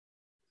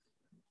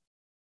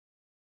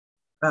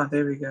Oh,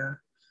 there we go.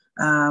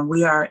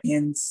 We are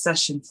in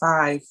session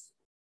 5.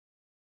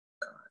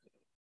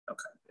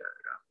 Okay, there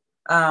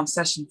we go.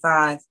 Session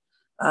 5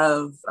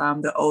 of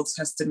the Old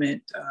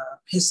Testament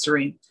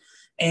history.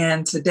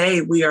 And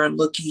today we are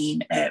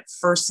looking at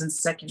 1st and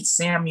 2nd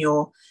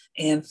Samuel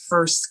and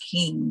 1st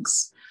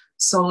Kings.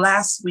 So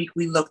last week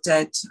we looked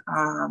at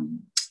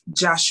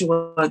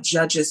Joshua,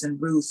 Judges,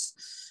 and Ruth,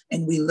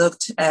 and we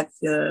looked at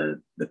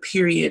the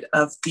period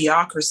of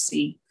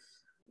theocracy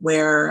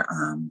where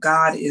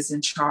God is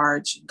in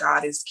charge,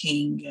 God is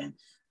king, and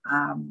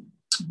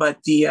but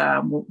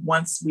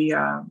once we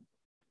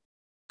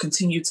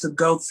continue to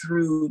go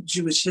through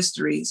Jewish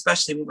history,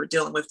 especially what we're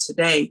dealing with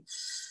today,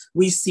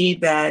 we see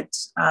that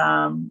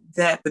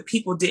that the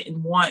people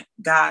didn't want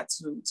God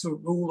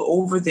to rule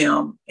over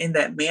them in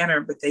that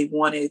manner, but they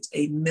wanted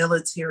a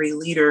military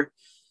leader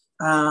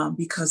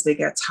because they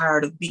got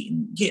tired of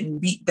getting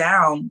beat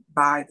down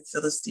by the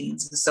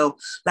Philistines. And so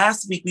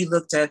last week we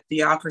looked at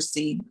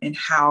theocracy and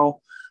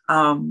how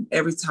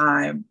every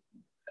time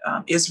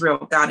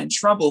Israel got in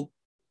trouble,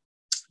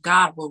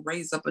 God will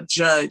raise up a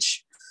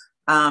judge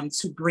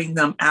to bring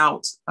them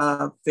out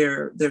of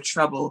their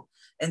trouble.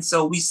 And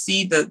so we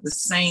see the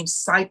same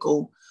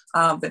cycle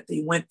that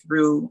they went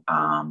through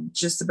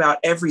just about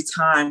every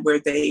time where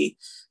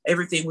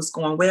everything was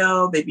going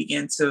well. They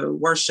began to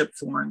worship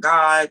foreign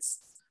gods.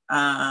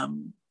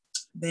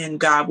 Then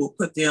God will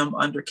put them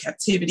under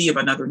captivity of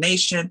another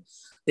nation.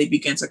 They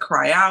begin to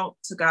cry out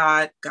to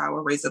God. God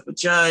will raise up a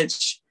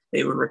judge.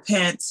 They will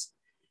repent.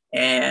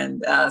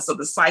 And so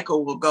the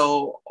cycle will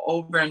go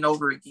over and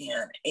over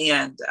again.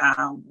 And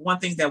one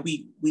thing that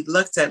we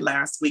looked at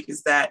last week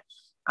is that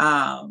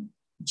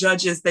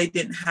judges, they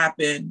didn't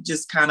happen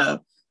just kind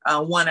of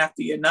one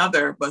after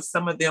another, but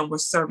some of them were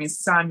serving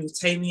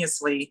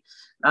simultaneously.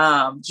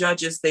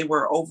 Judges, they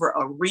were over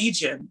a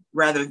region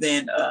rather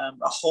than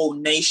a whole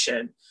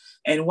nation.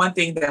 And one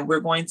thing that we're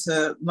going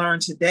to learn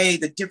today,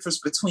 the difference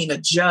between a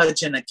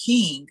judge and a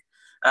king.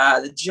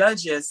 The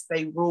judges,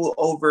 they rule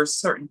over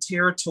certain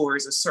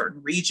territories or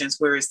certain regions,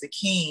 whereas the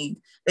king,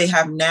 they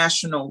have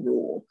national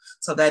rule.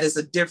 So that is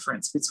a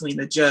difference between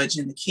the judge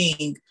and the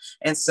king.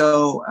 And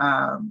so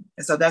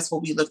that's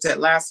what we looked at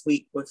last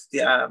week with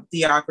the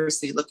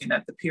theocracy, looking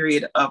at the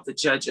period of the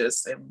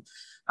judges. And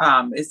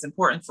it's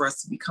important for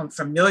us to become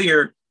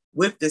familiar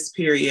with this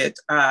period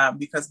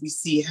because we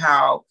see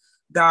how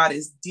God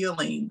is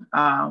dealing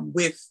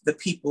with the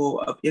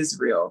people of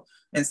Israel.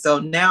 And so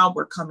now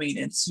we're coming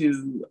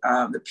into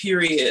the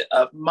period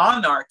of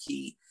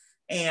monarchy,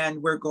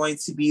 and we're going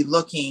to be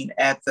looking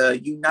at the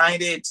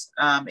united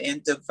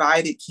and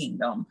divided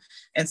kingdom.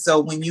 And so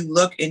when you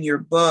look in your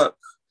book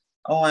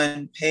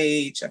on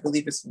page, I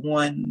believe it's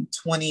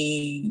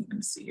 120, let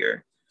me see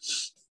here.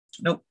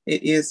 Nope,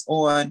 it is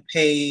on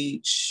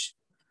page,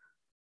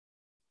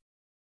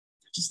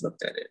 I just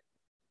looked at it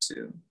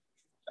too.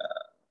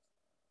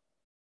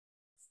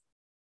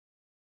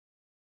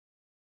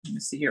 Let me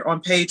see here,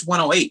 on page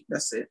 108,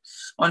 that's it.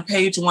 On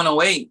page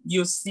 108,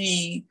 you'll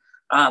see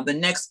the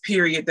next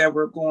period that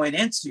we're going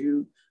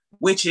into,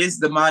 which is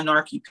the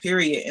monarchy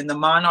period. And the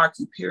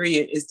monarchy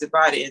period is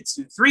divided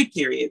into 3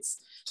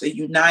 periods: the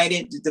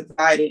united, the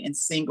divided, and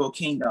single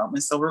kingdom.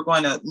 And so we're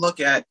going to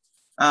look at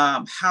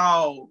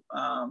how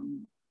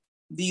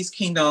these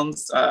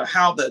kingdoms,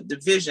 how the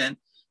division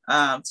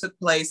took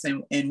place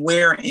and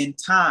where in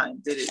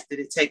time did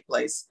it take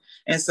place.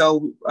 And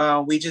so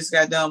we just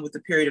got done with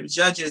the period of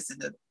judges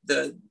and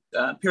the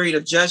period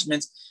of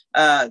judgments.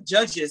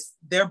 Judges,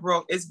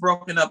 it's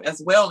broken up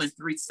as well in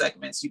 3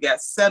 segments. You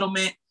got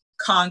settlement,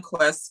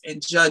 conquest,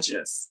 and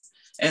judges.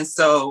 And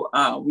so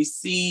we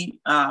see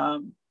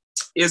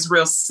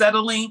Israel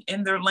settling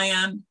in their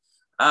land.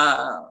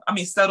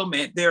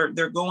 Settlement,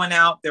 they're going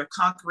out, they're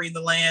conquering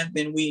the land.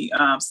 Then we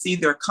see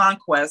their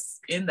conquests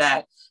in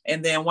that.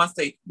 And then once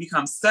they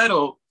become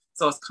settled,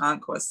 so it's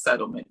conquest,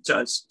 settlement,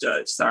 judge,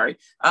 sorry.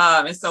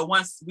 And so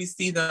once we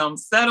see them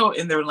settle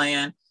in their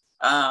land,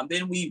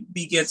 then we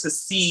begin to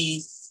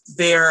see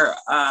their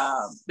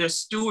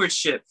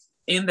stewardship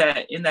in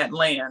that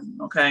land,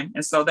 okay?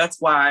 And so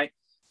that's why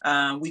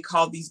we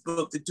call these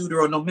books the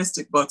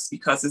Deuteronomistic books,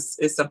 because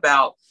it's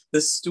about the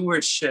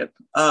stewardship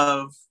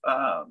of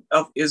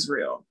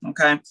Israel,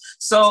 okay?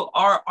 So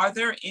are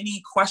there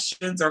any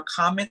questions or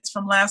comments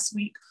from last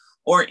week,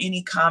 or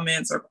any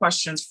comments or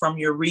questions from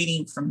your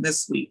reading from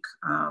this week?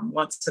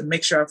 Want to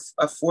make sure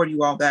I afford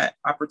you all that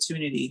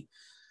opportunity.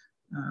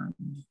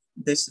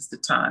 This is the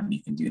time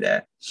you can do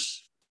that.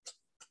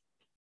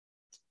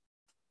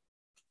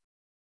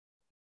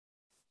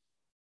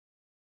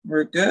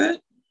 We're good?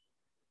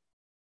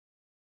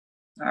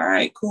 All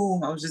right,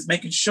 cool. I was just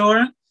making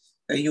sure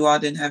that you all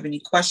didn't have any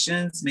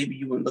questions. Maybe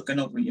you were looking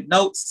over your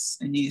notes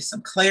and needed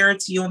some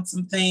clarity on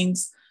some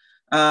things.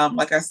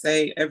 Like I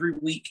say, every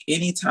week,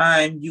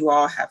 anytime you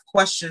all have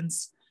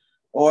questions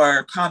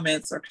or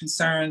comments or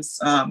concerns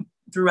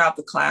throughout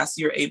the class,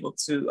 you're able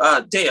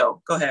to,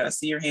 Dale, go ahead. I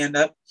see your hand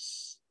up.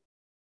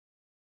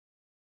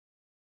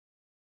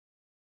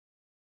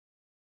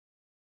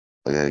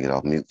 I gotta get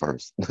off mute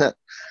first.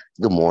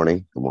 Good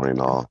morning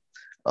all.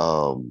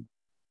 Um,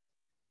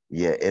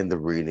 yeah, in the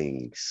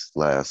readings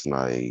last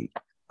night,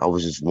 I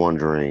was just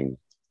wondering,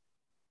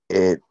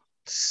 it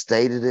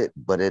stated it,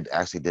 but it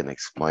actually didn't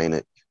explain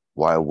it.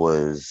 Why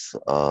was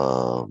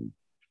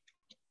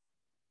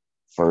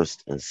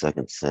First and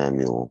Second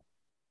Samuel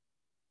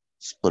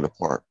split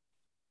apart?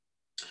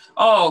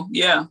 Oh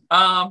yeah,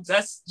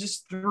 that's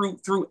just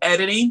through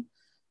editing,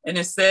 and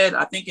it said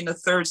I think in the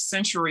third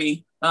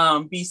century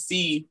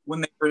BC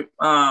when they were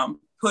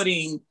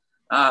putting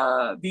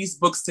these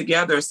books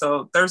together.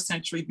 So third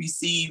century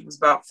BC was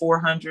about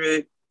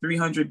 400,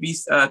 300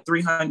 BC,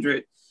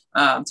 300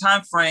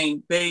 time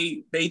frame.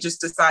 They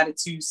just decided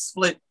to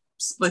split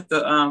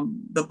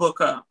the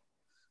book up.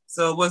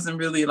 So it wasn't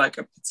really like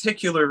a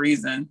particular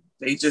reason.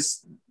 They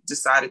just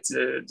decided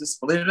to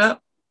split it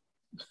up.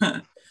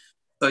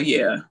 So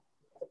yeah.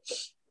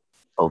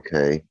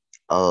 Okay.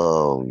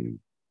 Um,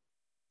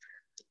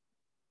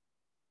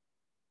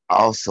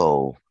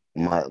 Also,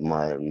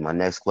 my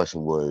next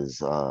question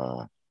was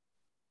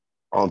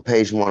on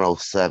page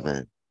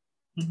 107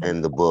 Mm-hmm.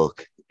 in the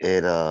book.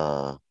 It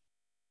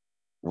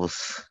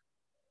was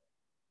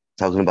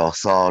talking about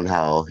Saul and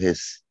how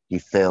he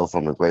fell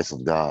from the grace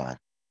of God.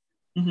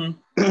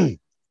 Mm-hmm.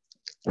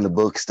 And the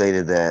book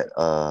stated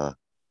that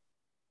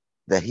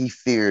he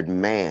feared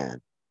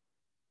man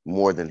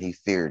more than he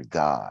feared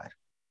God.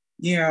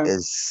 Yeah.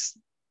 Is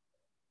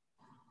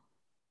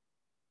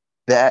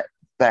that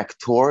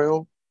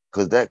factorial?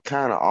 Because that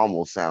kind of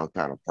almost sounds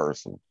kind of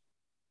personal.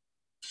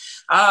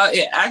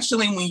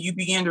 Actually, when you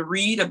begin to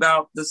read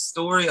about the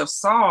story of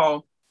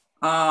Saul,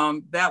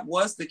 that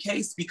was the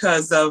case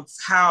because of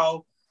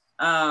how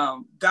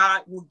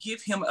God will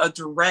give him a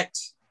direct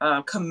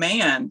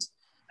command,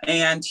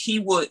 and he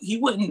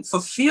wouldn't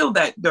fulfill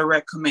that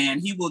direct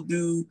command. He will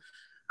do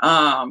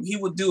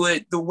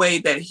it the way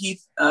that he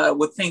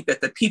would think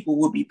that the people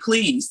would be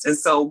pleased. And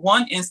so,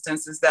 one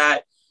instance is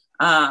that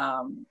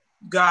um,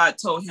 God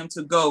told him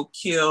to go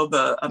kill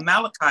the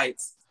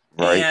Amalekites,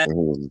 Right?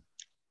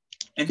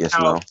 and Yes,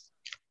 how no.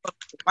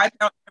 wipe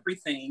out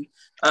everything,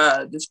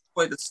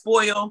 destroy the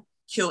spoil,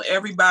 kill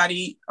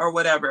everybody or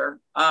whatever.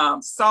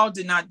 Saul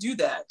did not do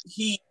that.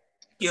 He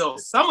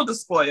killed some of the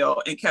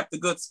spoil and kept the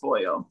good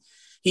spoil.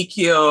 He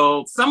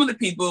killed some of the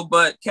people,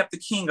 but kept the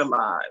king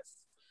alive.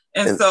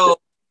 And And so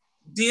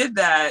did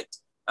that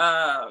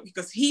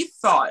because he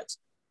thought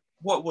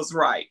what was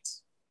right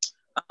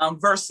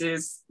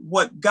versus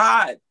what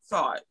God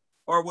thought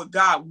or what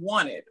God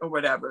wanted or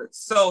whatever.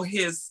 So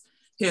his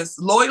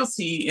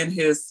loyalty and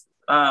his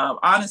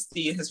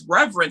honesty and his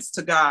reverence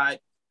to God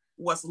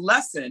was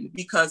lessened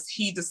because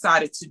he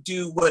decided to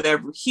do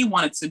whatever he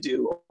wanted to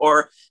do,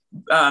 or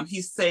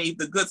he saved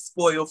the good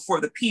spoil for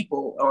the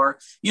people, or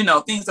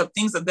things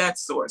of that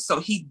sort. So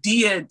he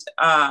did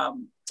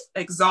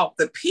exalt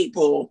the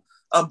people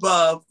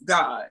above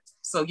God.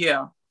 So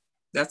yeah,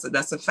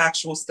 that's a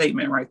factual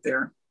statement right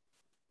there.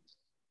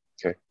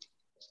 okay.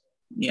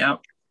 Yeah.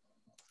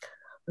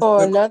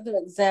 Or another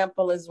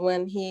example is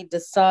when he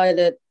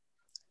decided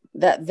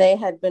that they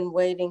had been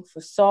waiting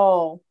for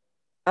Saul.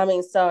 I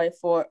mean, sorry,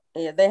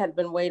 they had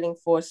been waiting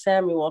for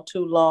Samuel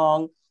too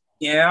long.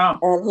 Yeah.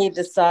 And he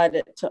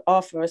decided to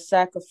offer a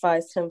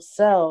sacrifice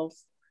himself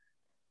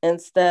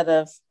instead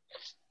of,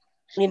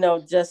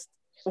 just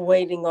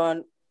waiting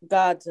on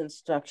God's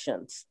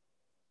instructions.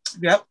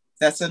 Yep.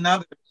 That's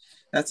another.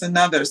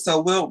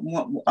 So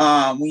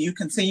when you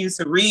continue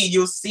to read,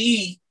 you'll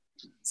see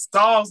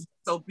Saul's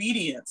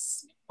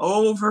disobedience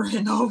over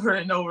and over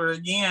and over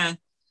again.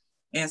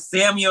 And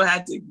Samuel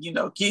had to,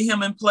 get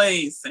him in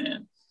place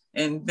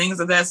and things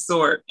of that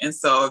sort. And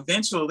so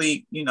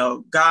eventually,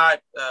 God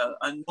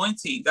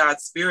anointing,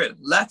 God's spirit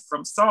left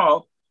from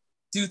Saul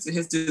due to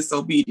his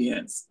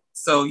disobedience.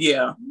 So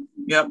yeah,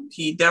 yep,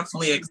 he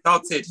definitely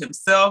exalted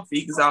himself.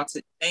 He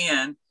exalted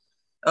man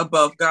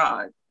above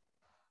God.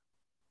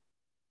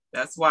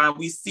 That's why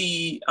we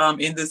see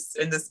in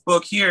this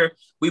book here,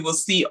 we will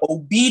see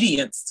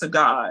obedience to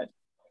God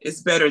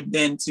is better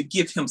than to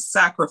give him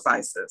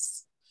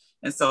sacrifices.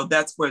 And so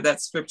that's where that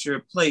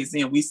scripture plays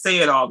in. We say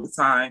it all the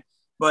time,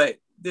 but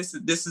this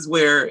is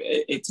where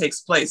it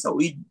takes place.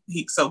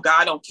 So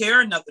God don't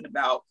care nothing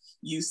about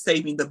you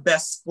saving the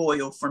best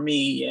spoil for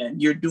me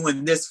and you're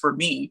doing this for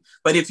me.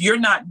 But if you're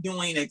not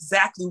doing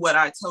exactly what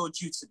I told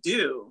you to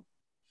do,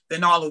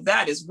 then all of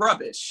that is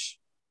rubbish.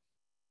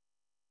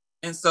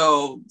 And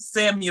so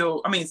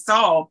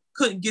Saul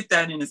couldn't get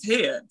that in his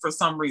head for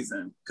some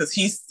reason because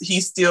he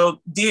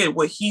still did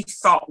what he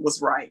thought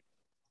was right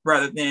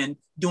rather than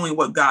doing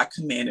what God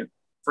commanded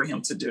for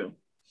him to do.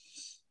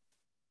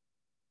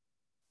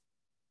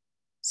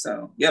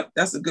 So, yep,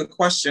 that's a good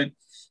question.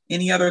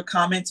 Any other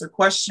comments or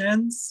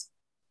questions?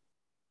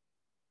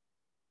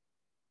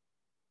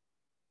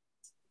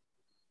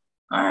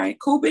 All right,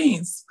 cool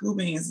beans. Cool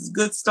beans is a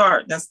good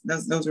start.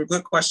 Those are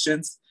good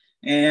questions.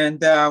 And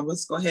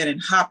let's go ahead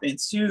and hop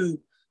into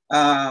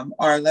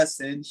our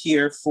lesson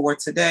here for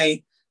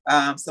today.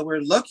 So we're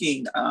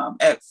looking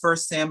at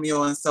First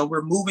Samuel, and so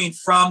we're moving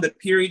from the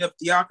period of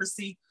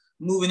theocracy,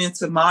 moving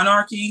into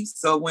monarchy.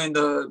 So when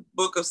the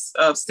book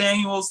of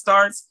Samuel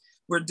starts,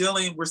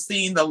 we're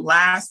seeing the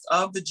last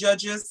of the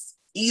judges.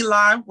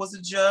 Eli was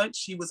a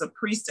judge. He was a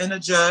priest and a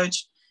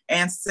judge.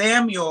 And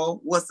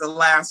Samuel was the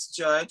last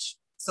judge.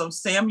 So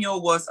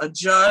Samuel was a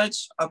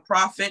judge, a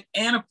prophet,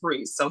 and a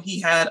priest. So he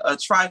had a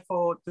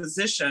trifold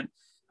position.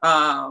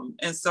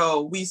 And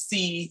so we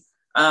see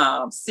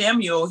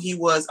Samuel, he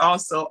was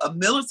also a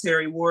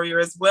military warrior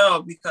as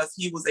well, because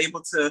he was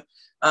able to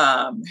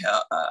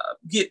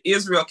get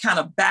Israel kind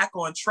of back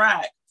on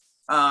track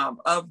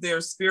of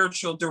their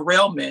spiritual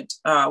derailment,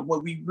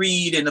 what we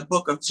read in the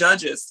book of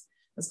Judges.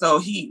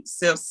 So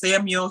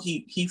Samuel,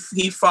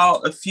 he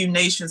fought a few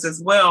nations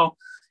as well.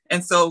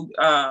 And so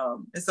I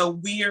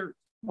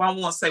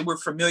won't say we're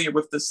familiar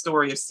with the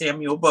story of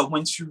Samuel, but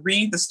when you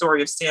read the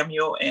story of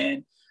Samuel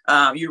and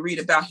you read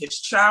about his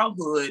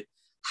childhood,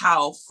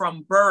 how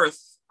from birth,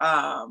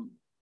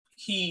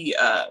 he,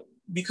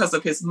 because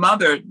of his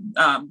mother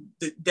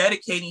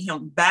dedicating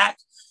him back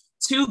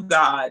to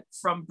God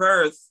from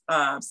birth,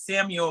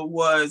 Samuel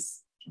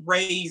was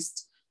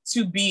raised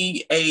to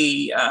be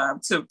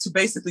to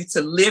basically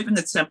to live in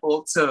the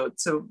temple, to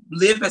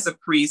live as a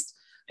priest.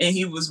 And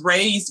he was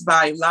raised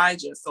by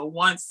Elijah. So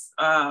once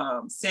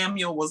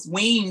Samuel was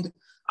weaned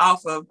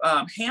off of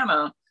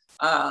Hannah,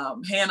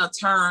 Hannah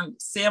turned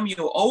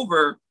Samuel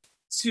over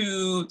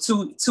to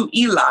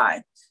Eli.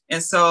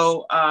 And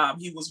so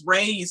he was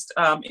raised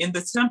in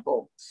the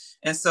temple.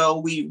 And so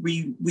we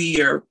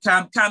are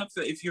kind of,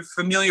 if you're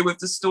familiar with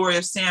the story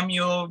of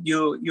Samuel,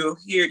 you'll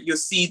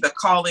see the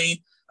calling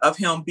of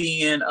him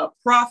being a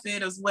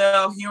prophet as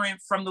well, hearing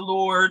from the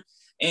Lord.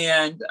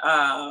 And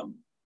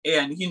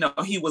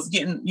he was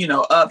getting,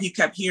 up. He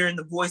kept hearing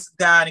the voice of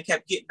God and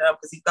kept getting up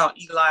because he thought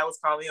Eli was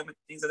calling him and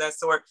things of that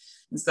sort.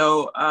 And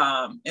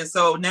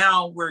so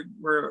now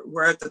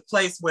we're at the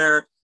place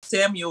where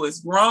Samuel is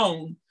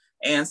grown.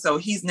 And so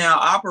he's now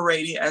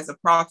operating as a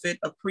prophet,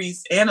 a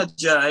priest, and a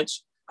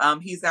judge.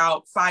 He's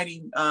out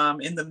fighting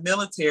in the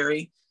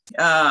military.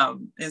 But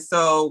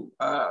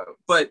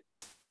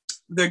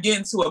they're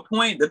getting to a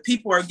point that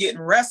people are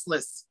getting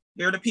restless.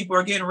 Here the people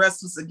are getting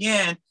restless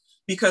again,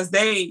 because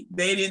they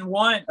didn't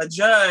want a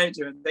judge,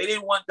 or they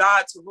didn't want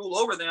God to rule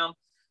over them.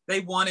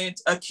 They wanted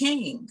a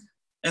king.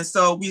 And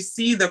so we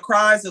see the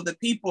cries of the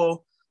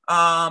people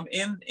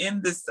in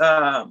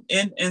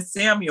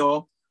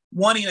Samuel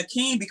wanting a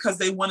king, because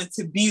they wanted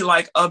to be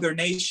like other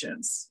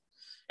nations.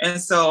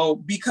 And so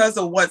because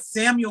of what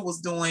Samuel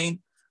was doing,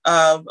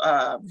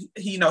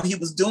 he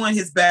was doing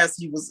his best.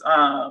 He was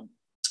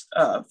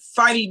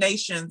fighting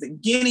nations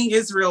and getting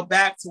Israel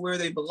back to where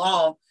they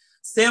belong.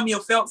 Samuel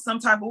felt some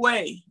type of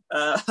way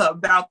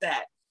about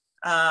that.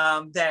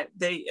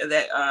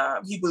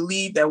 He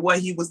believed that what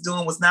he was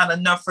doing was not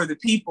enough for the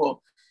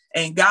people,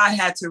 and God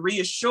had to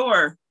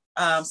reassure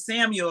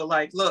Samuel,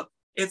 like, look,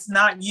 it's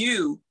not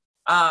you.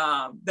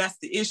 That's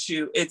the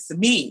issue. It's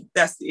me.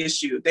 That's the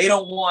issue. They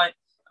don't want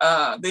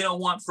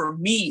for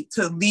me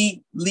to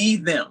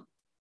lead them,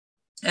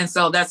 and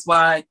so that's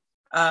why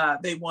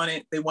they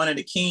wanted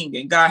a king,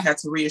 and God had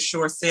to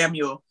reassure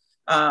Samuel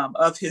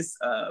of his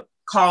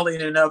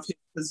calling and of his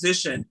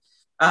position.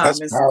 That's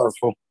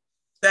powerful.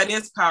 That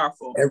is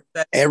powerful.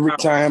 Every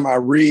time I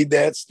read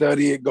that,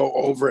 study it, go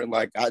over it,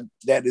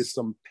 that is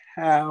some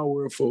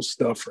powerful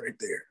stuff right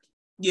there.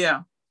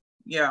 Yeah,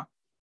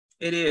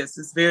 it is.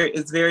 It's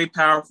very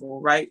powerful,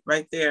 right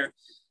there.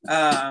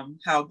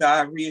 How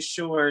God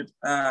reassured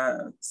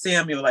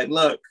Samuel, like,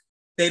 look,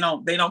 they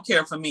don't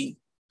care for me.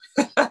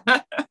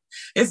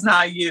 It's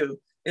not you,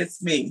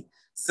 it's me.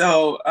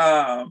 So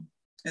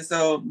and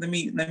so let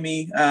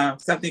me I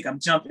think I'm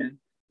jumping,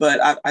 but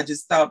I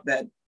just thought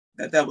that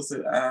was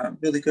a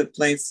really good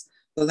place.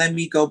 But let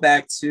me go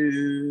back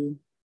to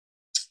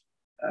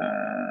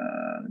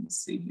let me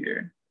see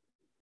here.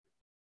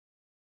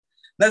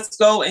 Let's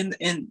go in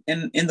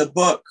the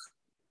book.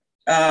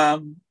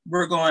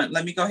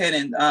 Let me go ahead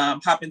and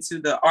hop into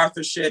the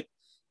authorship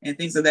and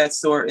things of that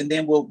sort, and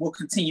then we'll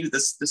continue the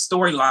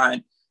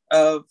storyline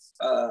of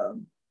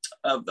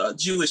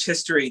Jewish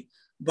history.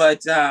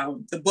 But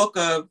the book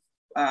of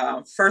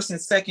 1st and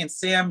 2nd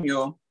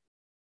Samuel,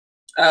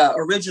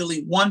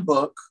 originally one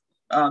book,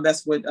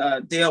 that's what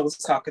Dale was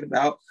talking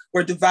about,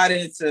 were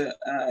divided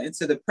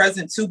into the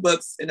present two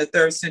books in the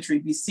 3rd century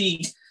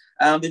BC.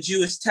 The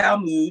Jewish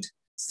Talmud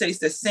states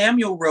that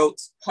Samuel wrote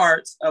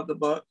parts of the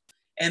book,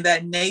 and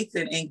that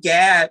Nathan and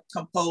Gad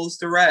composed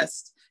the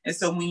rest. And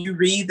so when you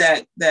read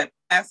that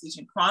passage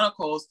in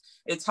Chronicles,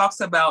 it talks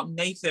about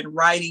Nathan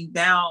writing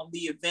down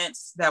the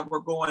events that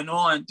were going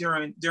on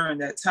during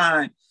that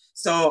time.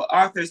 So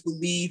authors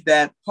believe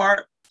that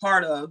part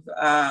of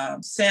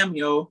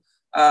Samuel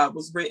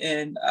was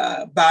written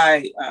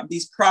by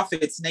these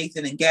prophets,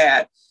 Nathan and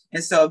Gad.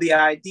 And so the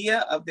idea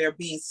of there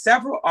being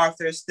several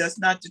authors does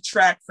not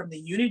detract from the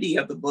unity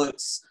of the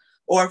books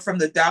or from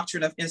the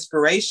doctrine of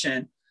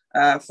inspiration.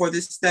 For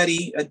this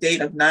study, a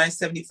date of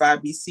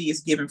 975 BC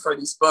is given for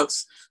these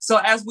books. So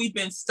as we've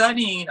been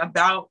studying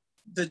about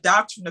the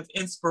doctrine of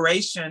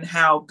inspiration,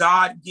 how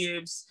God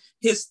gives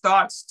his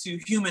thoughts to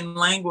human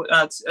language,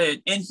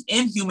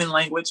 in human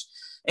language,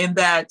 and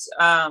that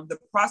the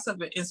process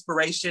of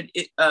inspiration,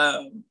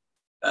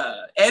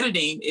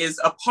 editing is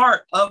a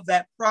part of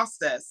that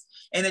process,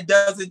 and it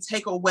doesn't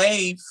take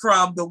away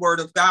from the Word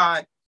of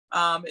God.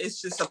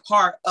 It's just a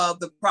part of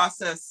the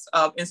process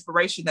of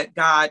inspiration that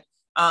God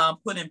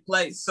put in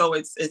place. So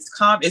it's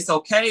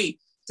okay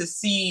to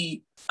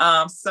see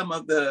some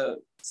of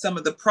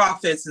the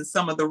prophets and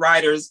some of the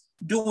writers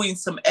doing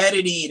some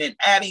editing and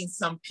adding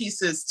some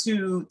pieces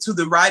to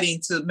the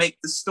writing to make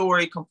the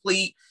story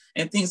complete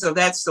and things of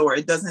that sort.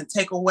 It doesn't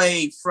take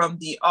away from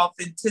the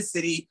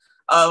authenticity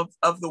of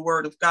the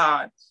Word of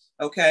God.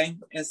 Okay,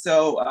 and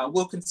so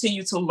we'll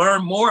continue to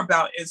learn more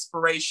about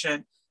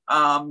inspiration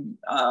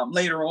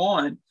later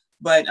on.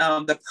 But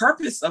the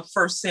purpose of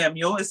First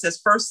Samuel, it says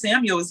First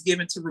Samuel is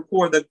given to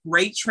record the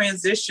great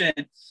transition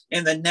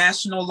in the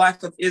national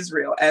life of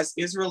Israel as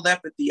Israel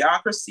left the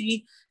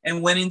theocracy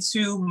and went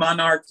into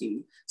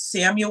monarchy.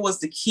 Samuel was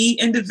the key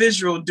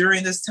individual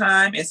during this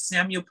time, and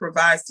Samuel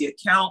provides the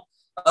account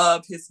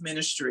of his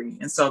ministry.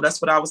 And so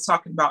that's what I was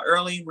talking about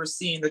earlier. We're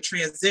seeing the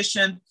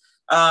transition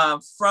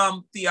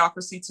from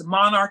theocracy to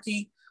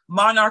monarchy.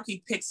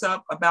 Monarchy picks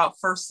up about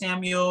First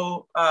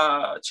Samuel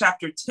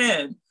chapter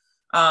 10.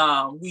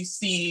 We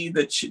see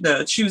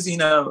the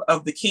choosing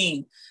of the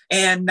king,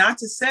 and not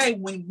to say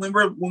when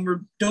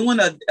we're doing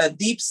a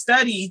deep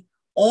study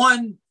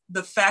on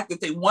the fact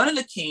that they wanted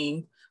a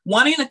king.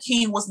 Wanting a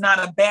king was not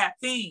a bad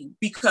thing,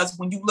 because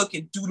when you look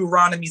at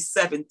Deuteronomy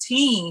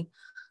 17,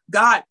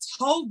 God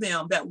told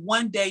them that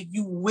one day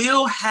you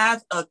will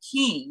have a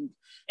king,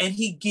 and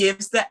he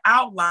gives the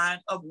outline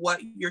of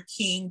what your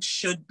king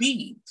should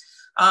be.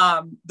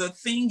 The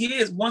thing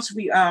is, once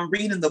we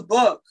read in the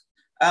book,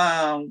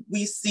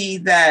 we see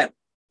that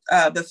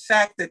the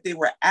fact that they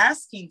were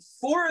asking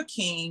for a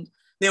king,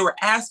 they were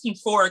asking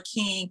for a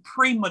king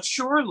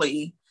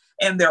prematurely,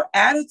 and their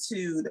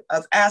attitude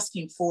of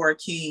asking for a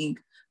king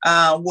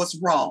was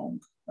wrong.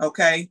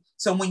 Okay,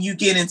 so when you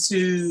get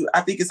into,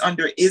 I think it's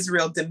under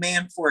Israel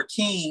demand for a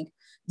king,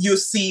 you'll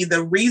see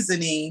the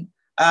reasoning.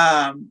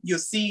 You'll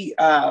see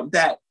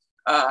that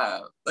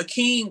a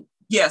king,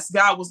 yes,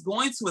 God was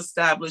going to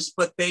establish,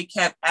 but they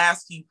kept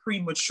asking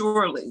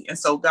prematurely. And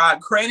so God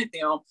granted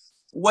them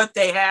what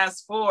they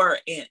asked for.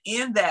 And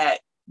in that,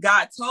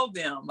 God told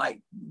them,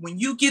 like, when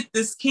you get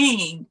this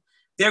king,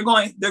 they're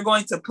going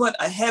to put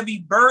a heavy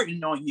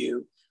burden on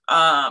you.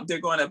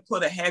 They're going to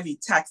put a heavy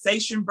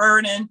taxation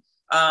burden.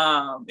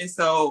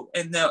 So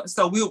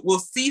we'll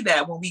see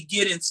that when we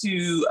get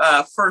into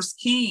First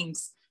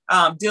Kings,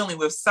 dealing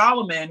with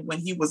Solomon when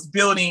he was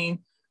building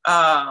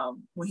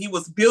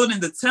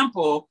the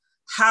temple,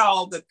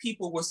 how the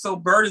people were so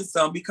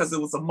burdensome because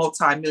it was a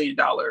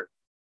multi-million-dollar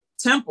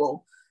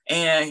temple.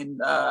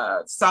 And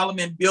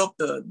Solomon built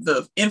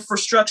the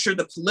infrastructure,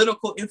 the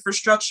political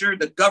infrastructure,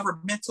 the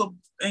governmental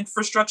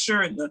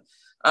infrastructure, and the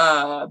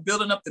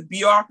building up the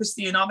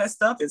bureaucracy and all that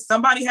stuff. And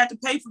somebody had to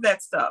pay for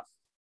that stuff.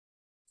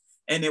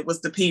 And it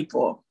was the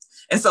people.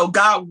 And so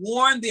God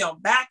warned them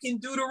back in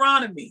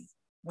Deuteronomy.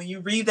 When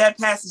you read that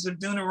passage of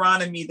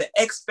Deuteronomy, the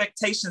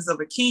expectations of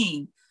a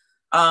king,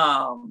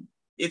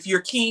 if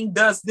your king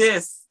does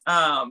this,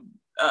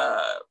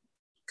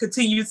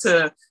 continue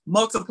to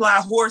multiply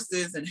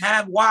horses and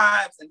have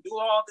wives and do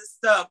all this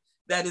stuff,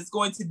 that is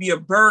going to be a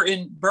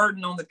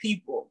burden on the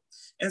people.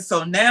 And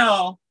so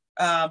now,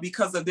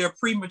 because of their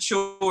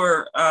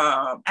premature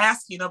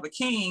asking of a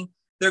king,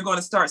 they're going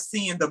to start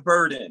seeing the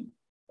burden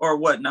or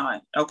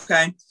whatnot.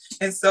 Okay,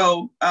 and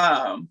so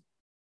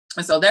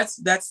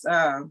that's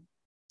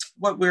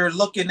what we're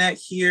looking at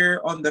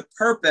here on the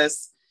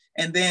purpose.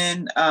 And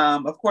then,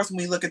 of course, when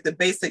we look at the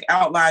basic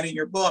outline in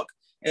your book,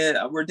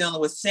 we're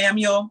dealing with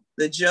Samuel,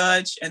 the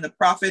judge and the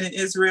prophet in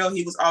Israel.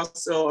 He was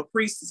also a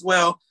priest as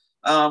well.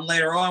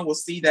 Later on, we'll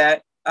see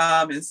that.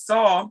 And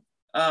Saul,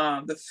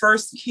 the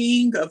first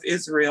king of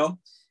Israel,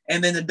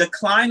 and then the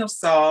decline of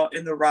Saul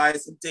and the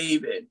rise of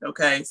David.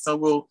 Okay, so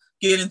we'll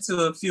get into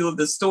a few of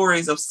the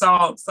stories of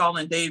Saul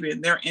and David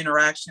and their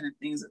interaction and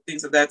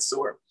things of that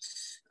sort.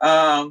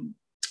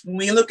 When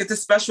we look at the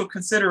special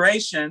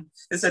consideration,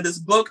 it said this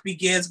book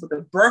begins with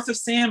the birth of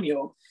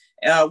Samuel,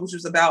 which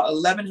was about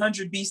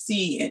 1100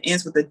 BC, and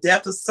ends with the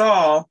death of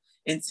Saul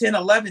in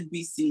 1011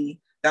 BC.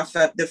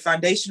 The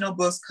foundational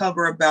books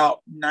cover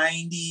about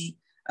 90.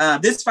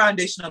 This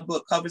foundational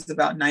book covers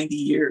about 90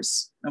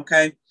 years.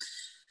 Okay.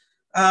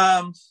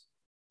 Let's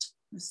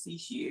see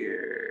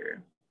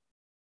here.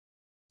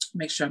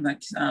 Make sure I'm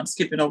not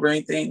skipping over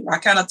anything. I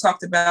kind of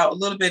talked about a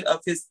little bit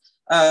of his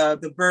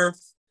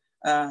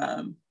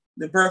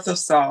the birth of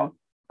Saul.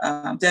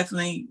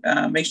 Definitely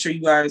make sure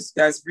you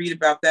guys read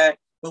about that.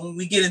 But when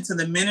we get into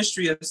the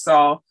ministry of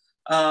Saul,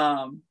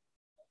 on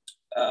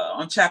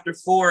chapter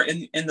 4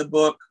 in the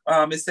book,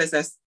 it says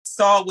that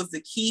Saul was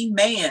the key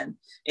man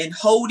in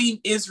holding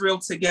Israel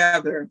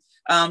together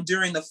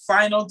during the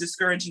final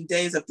discouraging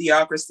days of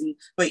theocracy.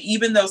 But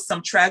even though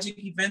some tragic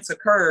events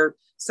occurred,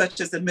 such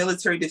as the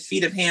military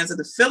defeat of hands of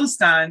the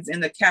Philistines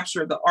and the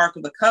capture of the Ark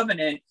of the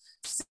Covenant,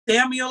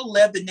 Samuel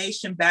led the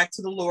nation back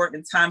to the Lord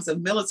in times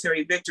of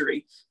military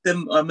victory. The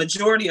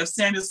majority of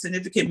Samuel's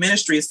significant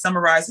ministry is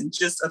summarized in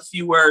just a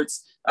few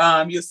words.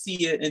 You'll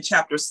see it in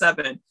chapter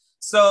 7.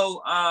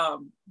 So,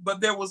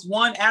 but there was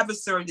one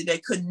adversary that they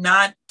could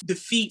not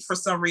defeat for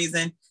some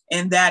reason,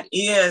 and that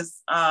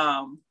is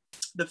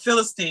the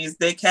Philistines.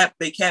 They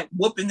kept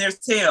whooping their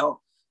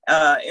tail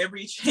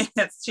every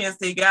chance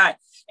they got,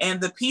 and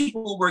the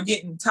people were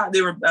getting tired.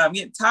 They were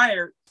getting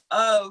tired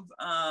of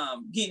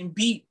getting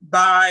beat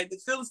by the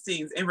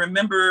Philistines. And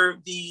remember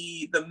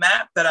the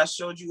map that I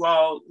showed you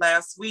all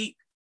last week.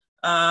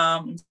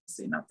 Let's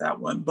see, not that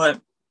one,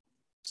 but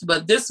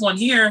this one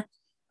here.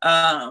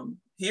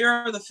 Here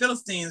are the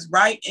Philistines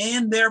right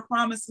in their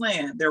promised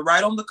land. They're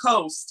right on the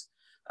coast,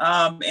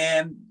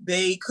 and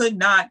they could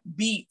not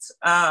beat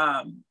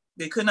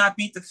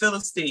the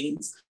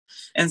Philistines,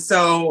 and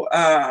so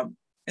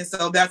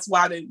that's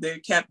why they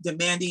kept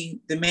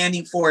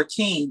demanding for a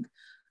king.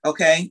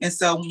 Okay, and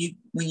so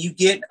when you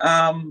get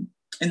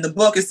in the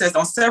book, it says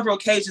on several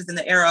occasions in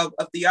the era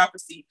of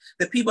theocracy,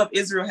 the people of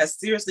Israel has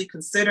seriously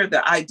considered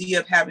the idea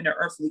of having an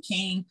earthly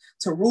king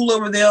to rule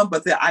over them,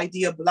 but the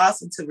idea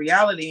blossomed to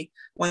reality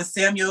when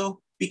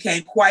Samuel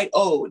became quite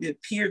old. It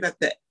appeared that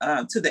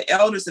to the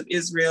elders of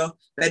Israel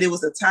that it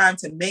was a time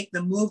to make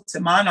the move to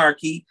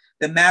monarchy.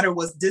 The matter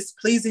was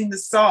displeasing to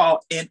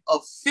Saul and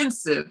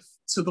offensive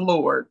to the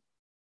Lord.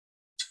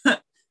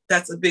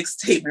 That's a big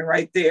statement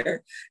right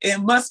there. It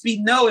must be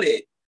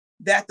noted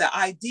that the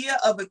idea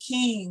of a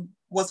king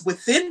was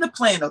within the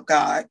plan of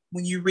God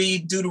when you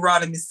read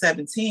Deuteronomy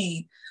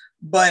 17.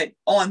 But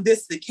on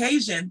this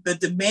occasion, the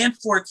demand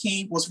for a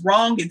king was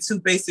wrong in two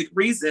basic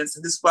reasons.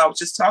 And this is what I was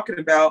just talking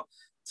about.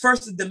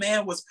 First, the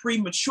demand was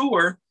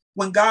premature.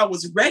 When God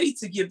was ready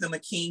to give them a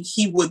king,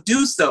 he would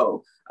do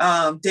so.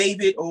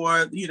 David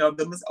or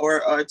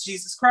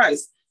Jesus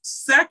Christ.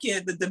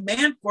 Second, the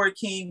demand for a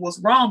king was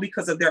wrong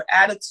because of their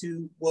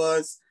attitude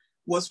was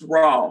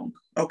wrong.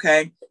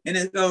 Okay. And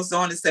it goes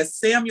on, it says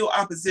Samuel's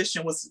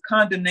opposition was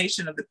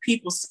condemnation of the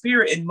people's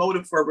spirit and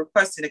motive for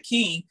requesting a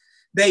king.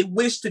 They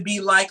wished to be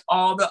like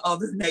all the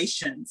other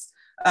nations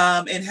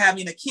and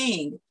having a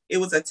king. It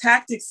was a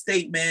tactic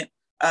statement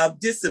of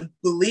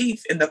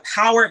disbelief in the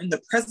power and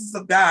the presence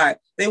of God.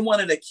 They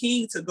wanted a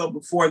king to go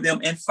before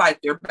them and fight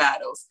their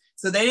battles.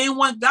 So they didn't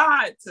want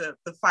God to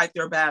fight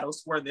their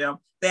battles for them.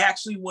 They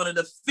actually wanted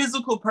a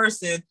physical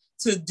person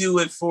to do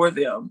it for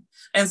them.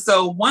 And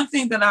so one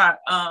thing that I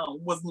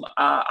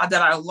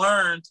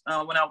learned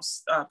when I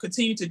was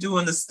continuing to do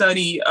in the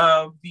study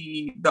of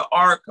the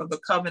Ark of the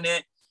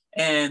Covenant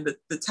and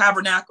the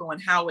tabernacle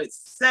and how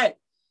it's set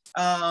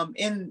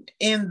in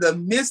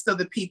the midst of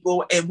the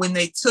people, and when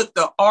they took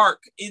the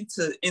Ark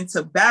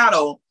into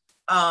battle,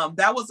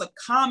 that was a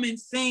common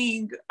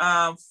thing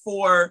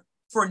for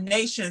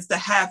nations to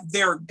have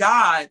their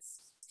gods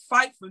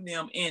fight for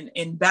them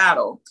in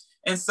battle.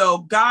 And so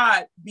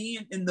God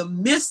being in the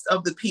midst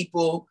of the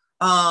people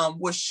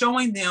was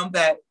showing them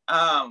that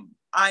I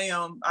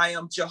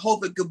am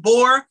Jehovah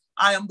Gabor.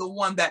 I am the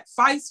one that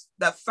fights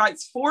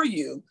for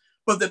you.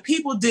 But the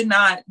people did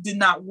not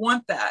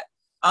want that.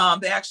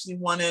 They actually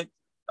wanted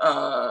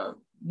a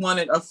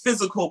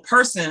physical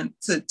person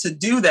to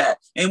do that.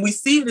 And we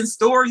see it in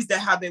stories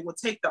that how they would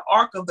take the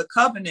Ark of the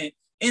Covenant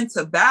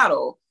into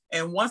battle.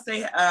 And once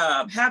they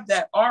have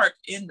that Ark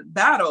in the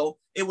battle,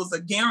 it was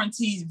a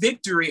guaranteed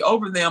victory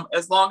over them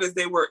as long as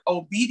they were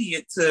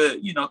obedient to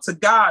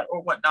God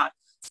or whatnot.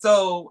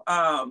 So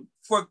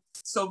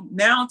so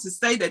now to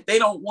say that they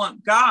don't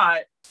want God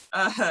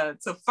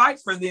to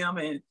fight for them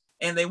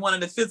and they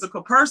wanted a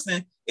physical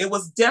person, it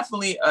was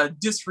definitely a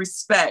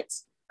disrespect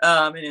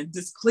and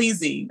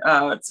displeasing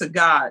to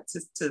God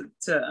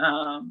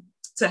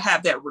to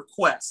have that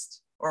request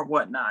or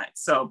whatnot.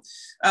 So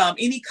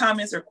any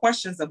comments or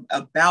questions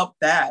about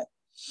that?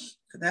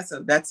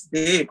 That's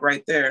big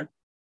right there.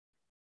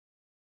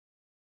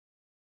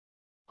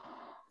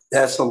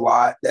 That's a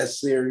lot.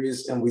 That's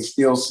serious. And we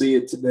still see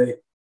it today.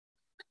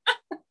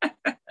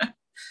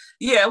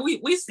 Yeah,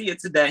 we see it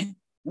today.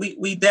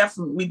 We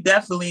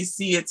definitely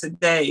see it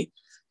today,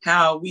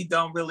 how we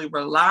don't really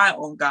rely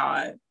on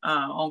God,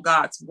 on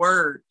God's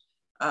word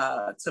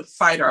to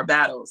fight our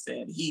battles.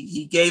 And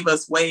he gave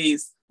us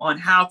ways on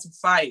how to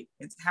fight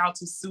and how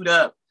to suit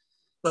up,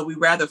 but we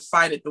rather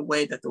fight it the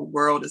way that the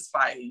world is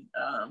fighting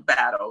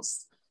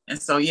battles.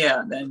 And so,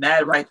 yeah, then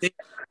that right there.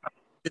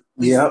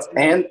 Yeah,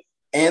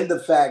 and the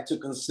fact to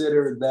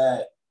consider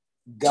that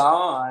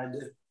God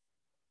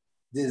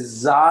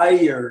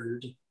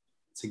desired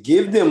to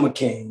give them a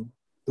king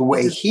the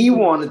way he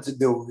wanted to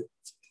do it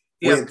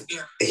with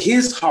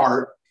his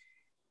heart.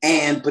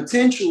 And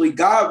potentially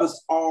God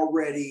was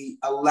already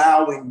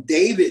allowing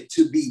David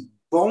to be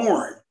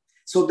born.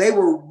 So they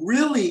were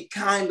really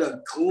kind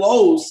of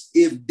close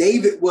if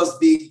David was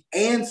the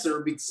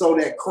answer so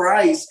that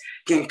Christ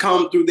can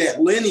come through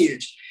that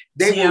lineage.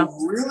 They were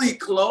really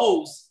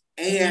close,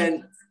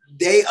 and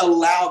they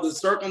allowed the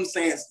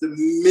circumstance to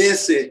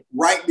miss it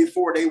right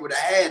before they would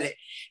have had it.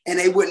 And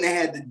they wouldn't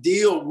have had to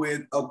deal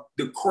with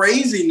the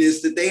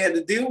craziness that they had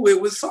to deal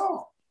with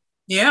Saul.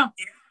 Yeah.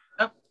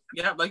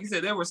 Yeah, like you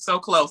said, they were so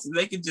close.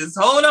 They could just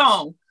hold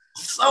on.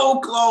 So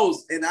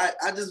close. And I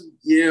just,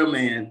 yeah,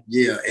 man.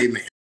 Yeah,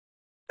 amen.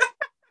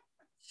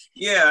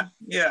 Yeah.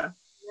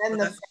 And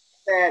the fact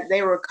that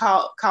they were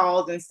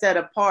called and set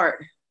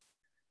apart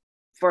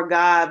for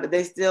God, but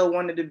they still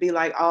wanted to be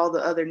like all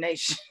the other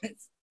nations.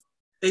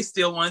 They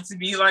still wanted to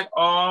be like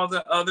all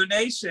the other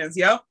nations.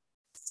 Yep,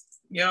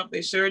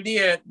 they sure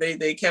did.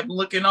 They kept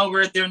looking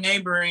over at their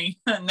neighboring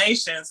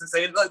nations and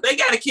say, look, they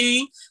got a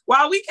king.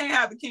 Why we can't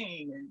have a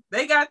king? And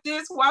they got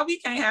this. Why we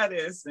can't have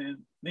this? And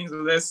things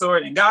of that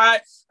sort. And God,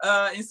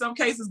 in some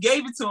cases,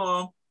 gave it to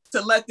them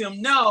to let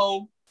them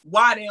know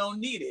why they don't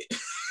need it.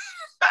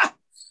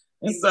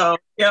 And so,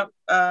 yep.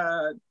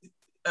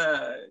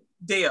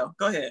 Dale,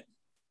 go ahead.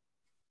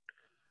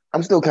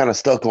 I'm still kind of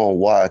stuck on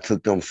why it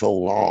took them so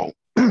long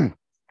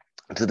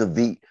to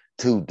defeat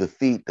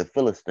the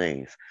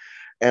Philistines.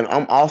 And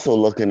I'm also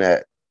looking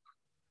at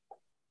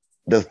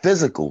the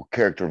physical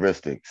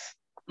characteristics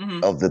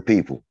of the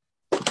people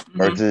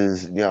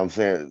versus, you know what I'm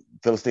saying,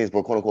 Philistines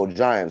were quote unquote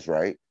giants,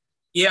 right?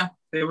 Yeah,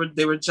 they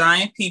were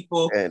giant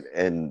people.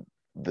 And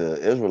the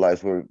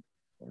Israelites were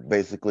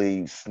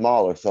basically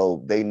smaller,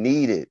 so they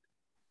needed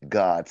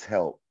God's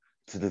help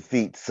to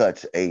defeat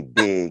such a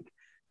big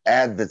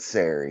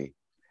adversary,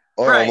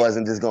 or it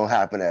wasn't just gonna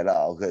happen at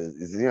all. Because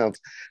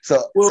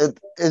so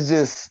it's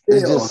just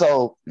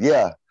so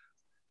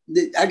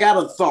I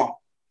got a thought.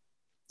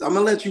 I'm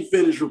gonna let you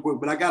finish real quick,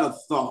 but I got a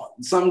thought.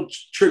 Something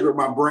triggered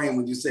my brain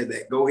when you said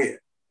that. Go ahead.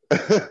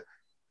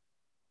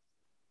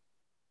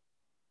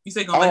 You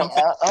say I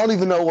don't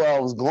even know where I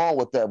was going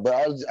with that, but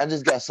I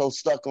just got so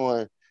stuck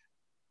on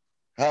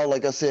how,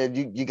 like I said,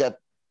 you got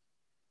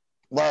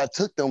why it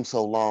took them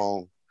so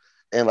long.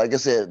 And like I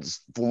said,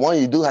 for one,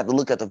 you do have to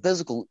look at the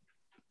physical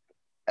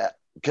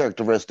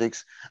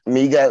characteristics. I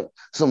mean, you got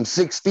some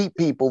 6 feet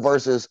people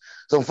versus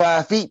some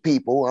 5 feet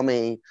people. I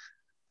mean,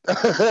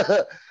 I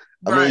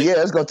mean,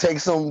 yeah, it's gonna take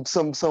some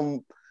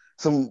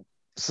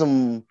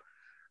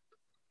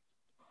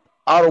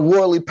out of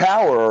worldly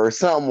power or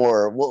something,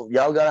 or well,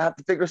 y'all gotta have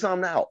to figure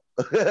something out.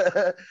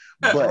 But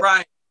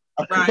right.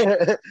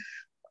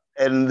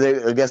 And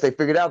I guess they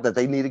figured out that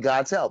they needed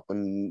God's help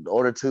in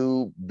order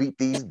to beat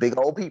these big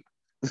old people.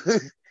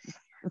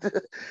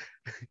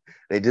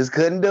 They just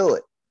couldn't do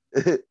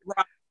it.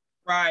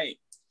 Right.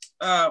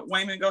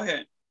 Wayman, go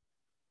ahead.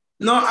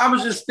 No, I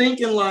was just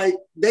thinking like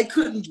they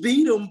couldn't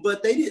beat them,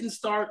 but they didn't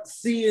start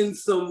seeing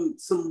some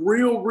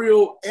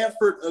real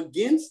effort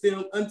against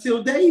them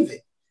until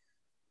David.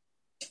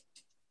 I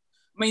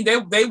mean,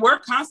 they were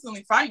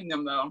constantly fighting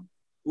them though.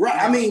 Right.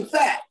 I mean,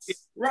 facts.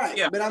 Right.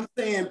 Yeah. But I'm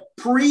saying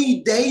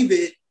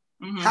pre-David,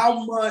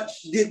 how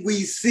much did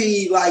we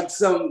see like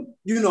some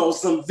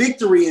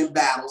victory in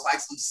battles, like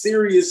some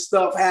serious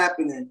stuff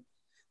happening,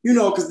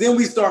 because then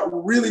we start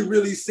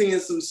really seeing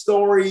some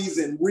stories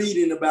and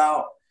reading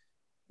about,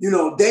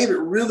 David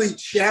really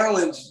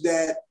challenged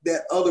that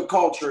other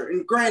culture.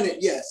 And granted,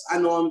 yes, I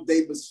know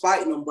David was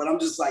fighting them, but I'm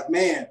just like,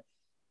 man,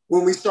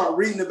 when we start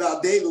reading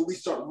about David, we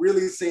start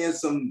really seeing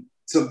some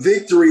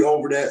victory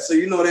over that. So,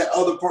 that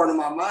other part of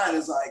my mind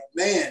is like,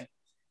 man,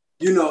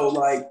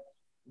 like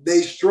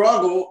they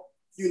struggle,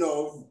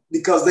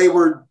 because they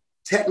were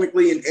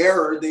technically in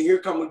error. Then here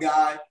come a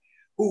guy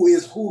who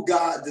is who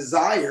God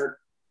desired.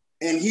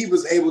 And he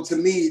was able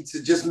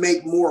to just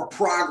make more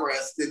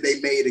progress than they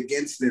made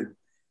against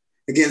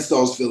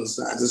those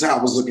Philistines. That's how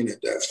I was looking at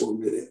that for a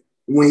minute.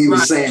 When he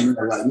was saying,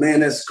 like,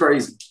 man, that's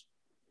crazy.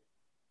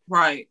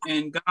 Right.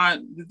 And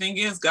the thing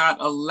is, God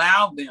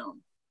allowed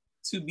them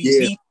to be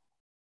beaten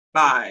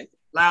by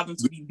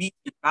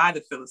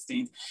the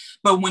Philistines.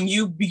 But when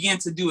you begin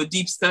to do a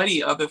deep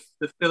study of the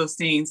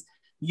Philistines,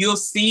 you'll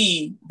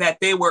see that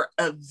they were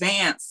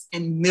advanced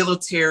in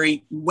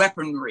military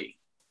weaponry.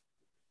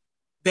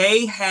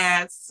 They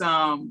had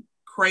some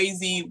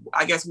crazy,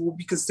 I guess will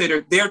be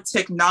considered, their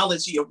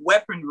technology of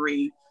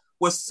weaponry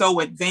was so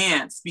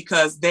advanced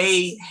because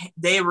they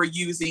were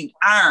using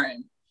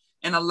iron,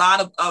 and a lot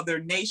of other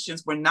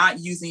nations were not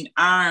using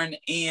iron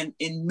in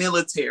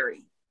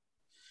military.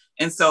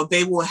 And so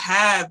they will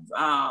have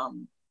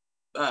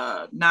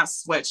not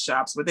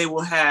sweatshops, but they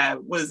will have,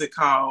 what is it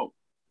called?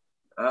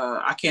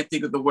 I can't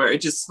think of the word.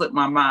 It just slipped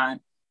my mind.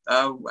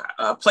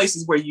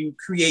 Places where you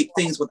create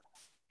things with,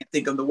 I can't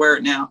think of the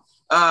word now.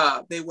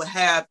 They would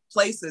have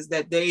places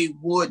that they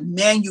would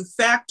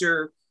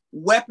manufacture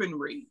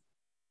weaponry.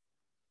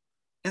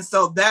 And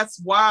so that's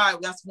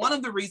one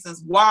of the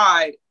reasons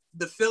why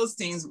the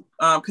Philistines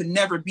could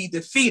never be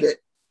defeated,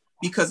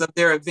 because of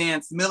their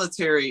advanced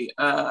military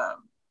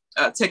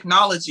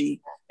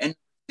technology. And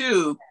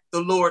 2,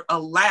 the Lord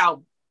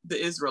allowed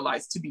the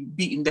Israelites to be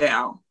beaten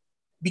down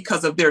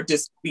because of their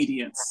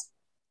disobedience.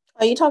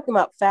 Are you talking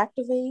about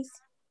factories?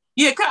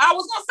 Yeah, I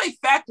was going to say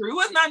factory. It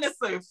was not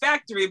necessarily a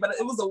factory, but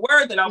it was a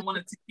word that I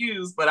wanted to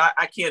use, but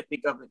I can't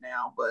think of it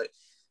now. But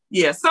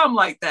yeah, something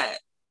like that.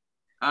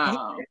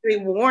 They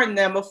warned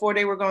them before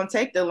they were going to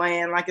take the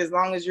land, like, as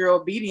long as you're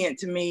obedient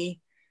to me,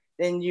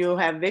 then you'll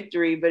have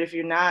victory. But if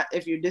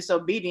you're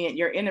disobedient,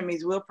 your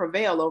enemies will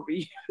prevail over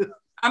you.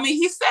 I mean,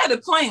 he said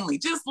it plainly,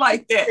 just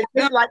like that.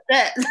 Just like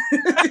that.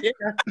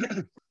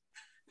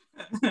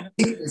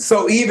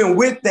 So even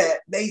with that,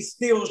 they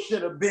still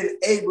should have been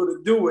able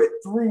to do it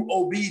through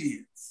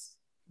obedience.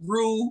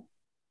 Through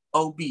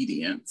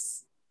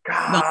obedience.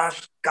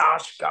 Gosh.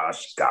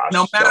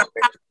 No matter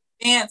how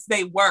advanced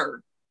they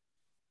were,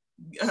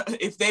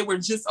 if they were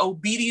just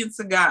obedient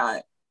to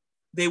God,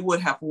 they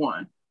would have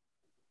won.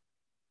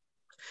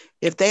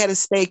 If they had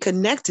stayed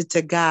connected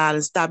to God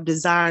and stopped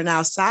desiring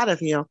outside of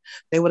him,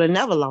 they would have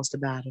never lost the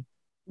battle.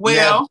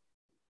 Well,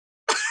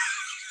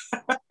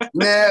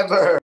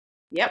 never.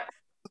 Yep.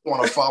 I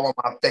want to follow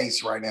my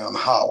face right now and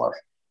holler.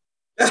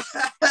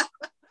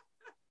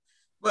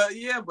 But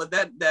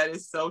that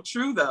is so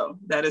true, though.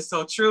 That is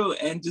so true.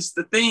 And just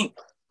to think,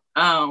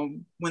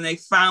 when they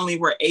finally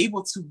were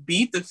able to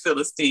beat the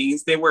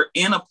Philistines, they were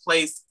in a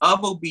place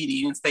of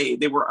obedience.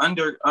 They were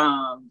under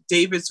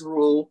David's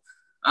rule.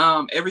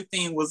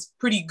 Everything was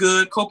pretty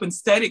good,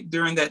 copacetic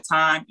during that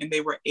time, and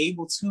they were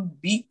able to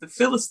beat the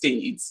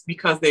Philistines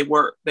because they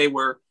were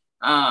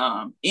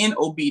in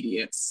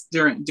obedience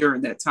during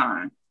that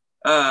time.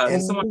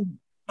 Something.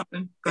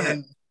 Go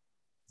ahead.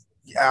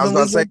 I was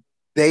going to say,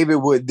 David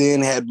would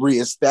then have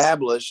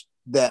reestablished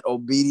that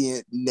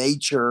obedient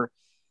nature,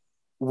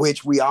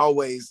 which I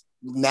always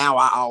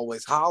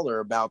holler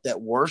about,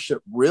 that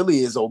worship really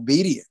is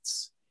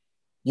obedience.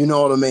 You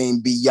know what I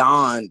mean?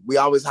 Beyond, we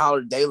always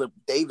holler David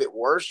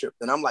worship.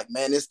 And I'm like,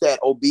 man, it's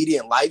that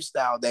obedient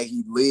lifestyle that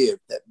he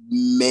lived that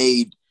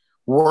made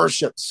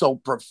worship so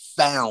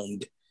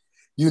profound.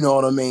 You know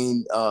what I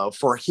mean?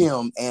 For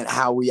him, and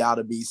how we ought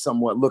to be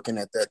somewhat looking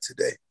at that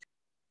today.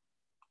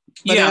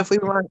 But if we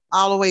run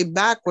all the way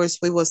backwards,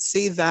 we will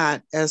see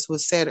that, as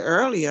was said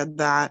earlier,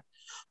 that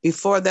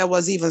before there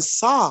was even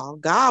Saul,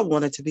 God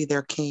wanted to be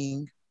their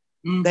king.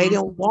 Mm-hmm. They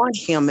didn't want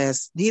him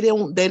they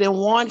didn't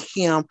want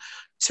him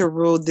to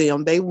rule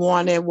them. They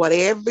wanted what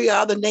every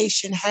other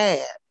nation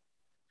had.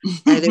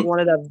 And they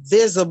wanted a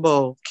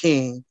visible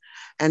king.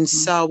 And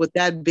so with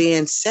that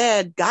being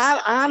said,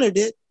 God honored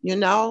it. You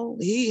know,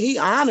 he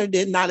honored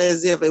it, not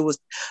as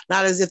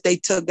if they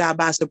took God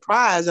by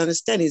surprise.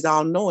 Understand, he's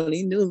all knowing.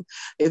 He knew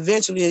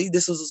eventually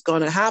this was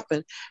going to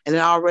happen. And it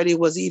already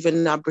was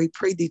even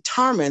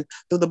predetermined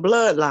through the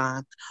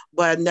bloodline.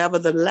 But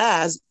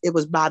nevertheless, it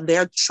was by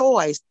their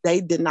choice. They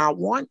did not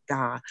want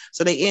God.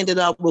 So they ended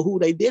up with who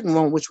they didn't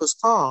want, which was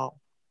Saul.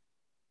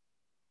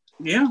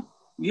 Yeah.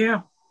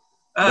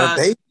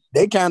 But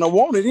they kind of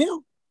wanted him.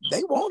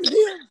 They wanted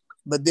him.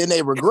 But then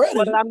they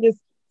regretted it.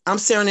 I'm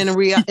saying in the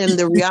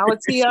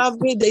reality of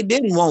it, they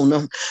didn't want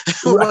him.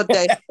 What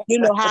you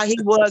know how he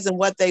was and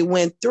what they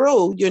went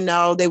through. You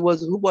know, he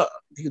was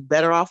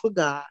better off with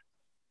God.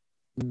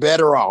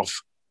 Better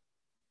off.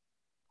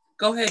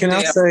 Go ahead. Can Dale.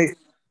 I say?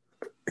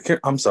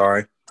 I'm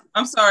sorry.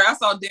 I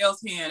saw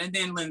Dale's hand and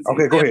then Lindsay.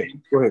 Okay, go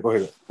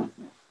ahead.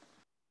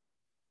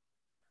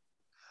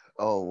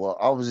 Oh, well,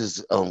 I was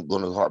just going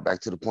to harp back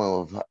to the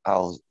point of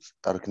how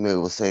the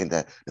community was saying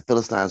that the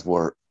Philistines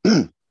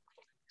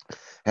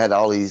had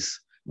all these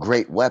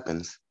great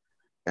weapons,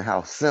 and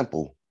how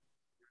simple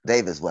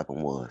David's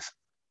weapon was.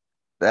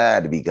 That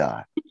had to be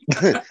God.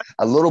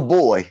 A little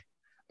boy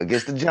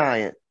against a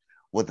giant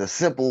with a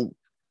simple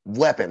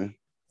weapon.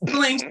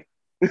 Blink.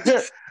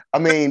 I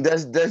mean,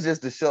 that's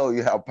just to show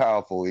you how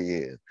powerful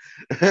he is.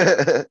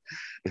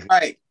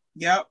 Right.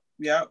 Yep.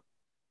 Go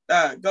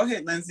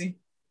ahead, Lindsay.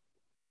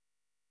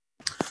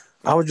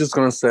 I was just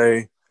gonna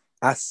say,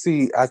 I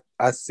see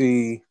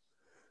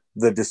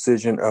the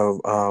decision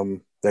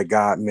of that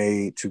God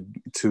made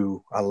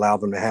to allow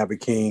them to have a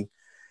king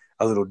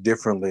a little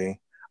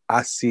differently.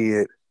 I see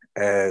it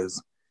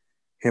as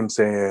him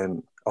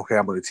saying, okay,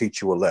 I'm going to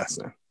teach you a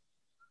lesson.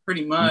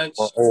 Pretty much.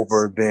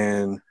 Over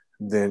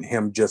than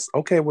him just,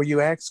 okay, well,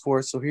 you asked for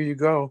it, so here you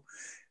go.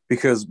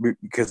 Because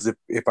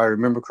if I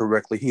remember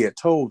correctly, he had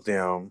told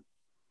them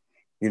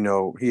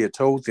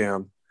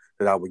that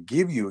I would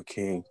give you a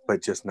king,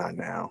 but just not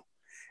now.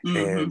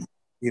 Mm-hmm.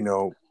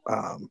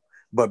 And,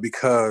 but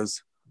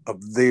because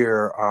of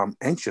their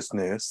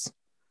anxiousness,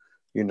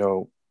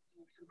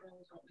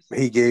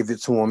 he gave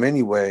it to him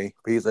anyway.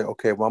 But he's like,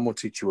 okay, well, I'm gonna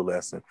teach you a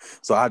lesson.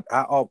 So I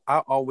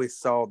always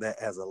saw that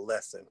as a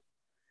lesson,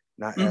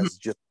 not as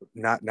just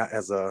not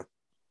as a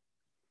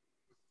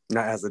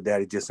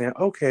daddy just saying,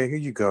 okay, here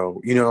you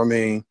go. You know what I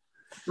mean?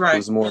 Right. It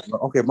was more,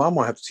 okay, Mom,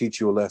 I have to teach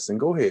you a lesson.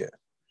 Go ahead.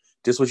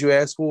 Just what you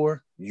asked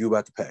for, you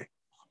about to pay.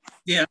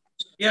 Yeah.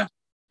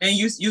 And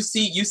you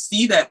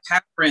see that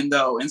pattern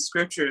though in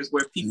scriptures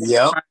where people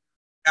try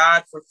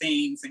God for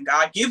things, and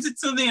God gives it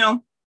to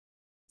them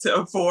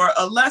for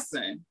a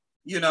lesson.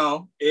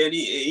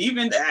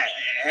 Even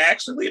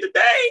actually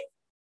today,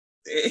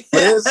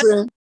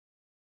 listen,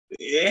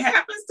 it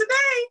happens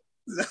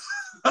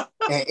today.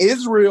 And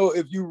Israel,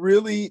 if you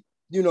really,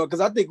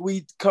 because I think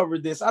we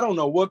covered this. I don't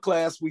know what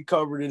class we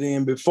covered it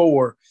in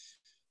before,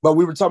 but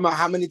we were talking about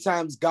how many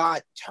times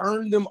God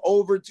turned them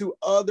over to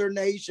other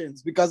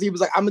nations because he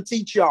was like, I'm going to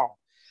teach y'all.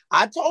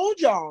 I told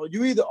y'all,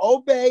 you either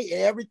obey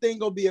and everything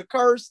gonna be a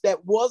curse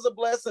that was a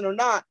blessing or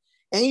not.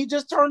 and he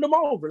just turned them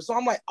over. So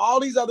I'm like, all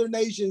these other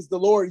nations, the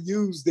Lord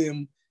used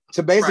them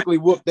to basically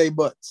whoop their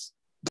butts.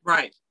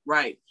 Right.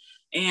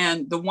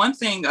 And the one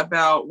thing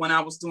about when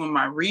I was doing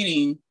my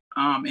reading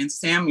in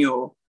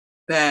Samuel,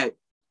 that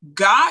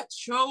God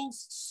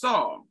chose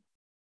Saul,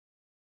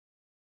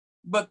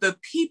 but the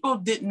people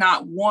did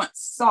not want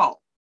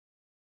Saul.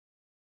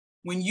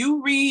 When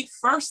you read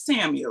 1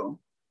 Samuel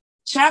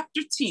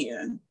chapter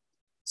 10,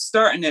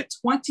 starting at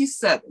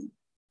 27,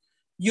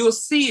 you'll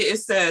see it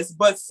says,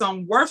 but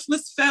some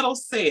worthless fellow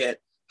said,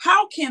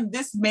 how can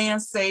this man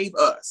save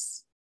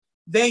us?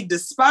 They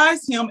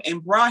despised him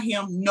and brought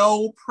him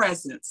no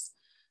presents,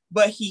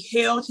 but he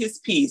held his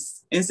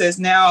peace. And says,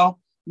 now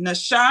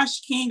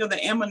Nahash, king of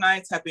the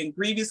Ammonites, have been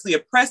grievously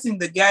oppressing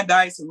the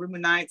Gadites and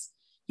Reubenites.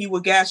 He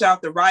will gash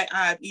out the right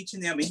eye of each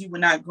of them, and he will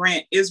not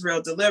grant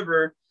Israel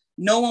deliver.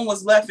 No one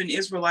was left in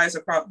Israelites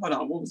across. Hold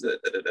on, what was it?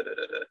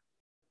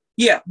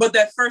 Yeah, but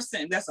that first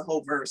sentence, that's a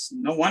whole verse.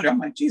 No wonder. I'm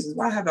like, Jesus,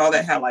 why have all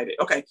that highlighted?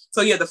 Okay,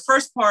 so yeah, the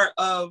first part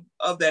of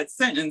that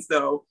sentence,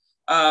 though,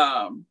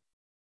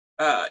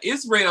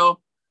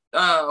 Israel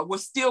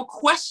was still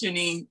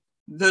questioning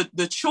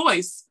the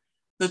choice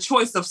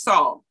of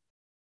Saul.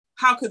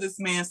 How could this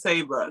man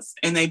save us?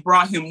 And they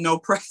brought him no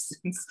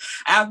presents.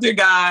 After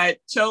God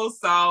chose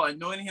Saul,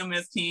 anointed him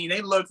as king,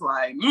 they looked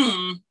like,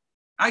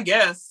 I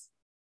guess.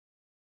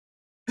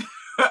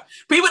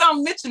 People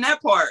don't mention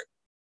that part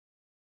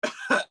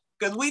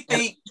because we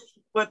think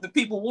what the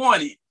people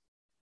wanted.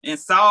 And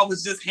Saul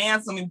was just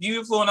handsome and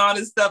beautiful and all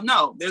this stuff.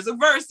 No, there's a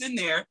verse in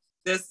there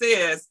that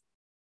says,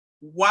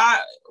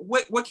 what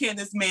can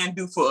this man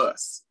do for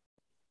us?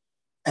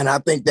 And I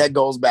think that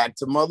goes back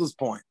to Mother's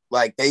point.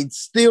 Like, they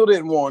still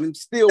didn't want him,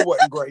 still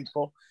wasn't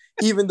grateful,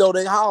 even though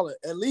they hollered.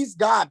 At least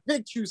God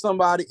picked you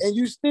somebody, and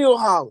you still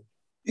holler.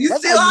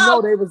 That's how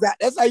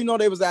you know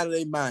they was out of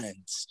their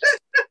minds.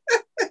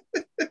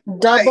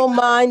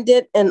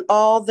 Double-minded in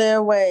all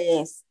their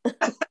ways.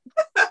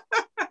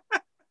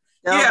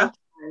 Yeah.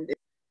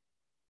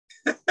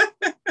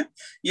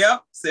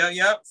 Yep.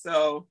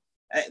 So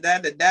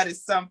that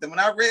is something. When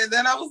I read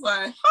that, I was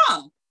like,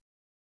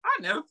 I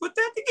never put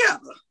that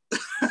together.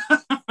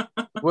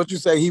 What you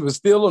say? He was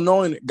still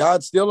anointed.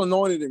 God still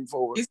anointed him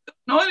for it. He still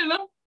anointed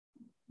him.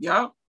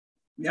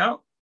 Yep.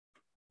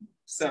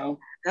 So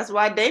that's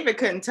why David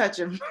couldn't touch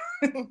him.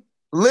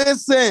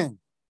 Listen.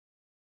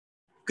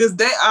 Because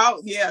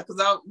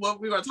what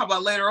we're going to talk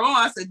about later on,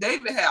 I said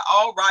David had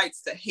all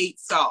rights to hate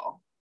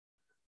Saul,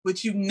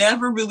 but you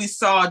never really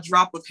saw a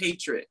drop of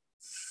hatred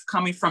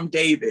coming from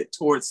David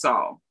towards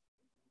Saul.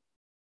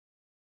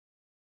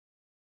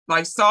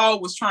 Like,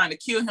 Saul was trying to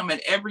kill him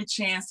at every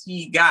chance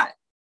he got.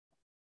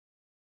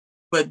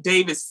 But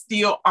David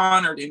still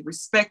honored and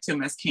respected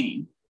him as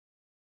king.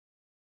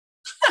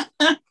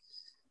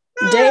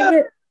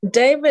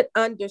 David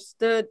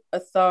understood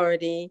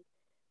authority,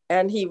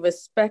 and he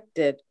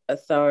respected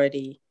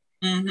authority.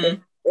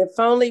 Mm-hmm. If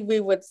only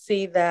we would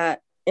see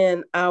that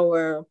in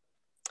our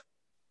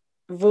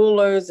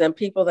rulers and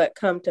people that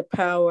come to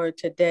power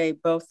today,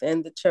 both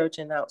in the church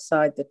and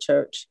outside the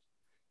church.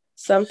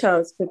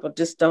 Sometimes people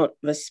just don't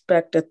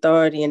respect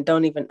authority and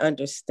don't even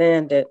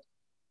understand it,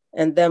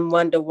 and then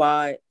wonder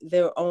why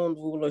their own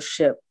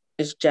rulership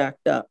is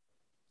jacked up.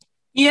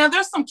 Yeah,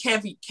 there's some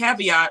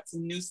caveats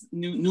and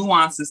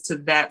nuances to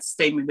that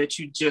statement that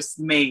you just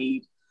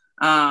made.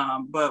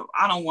 But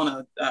I don't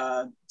want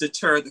to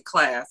deter the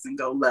class and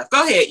go left.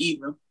 Go ahead,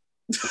 Eva.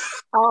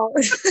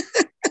 Only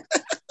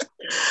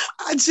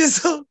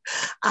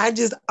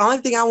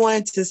thing I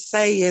wanted to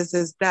say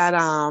is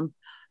that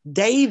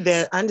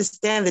David,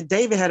 understand that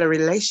David had a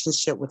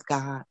relationship with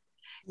God.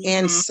 Mm-hmm.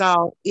 And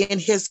so in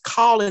his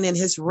calling and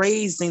his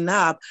raising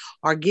up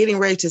or getting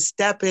ready to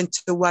step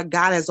into what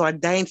God has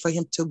ordained for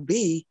him to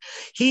be,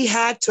 he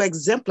had to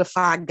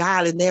exemplify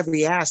God in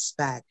every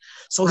aspect.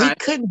 So He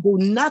couldn't do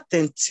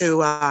nothing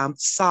to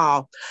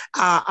Saul.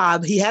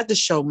 He had to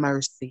show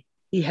mercy.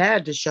 He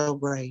had to show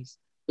grace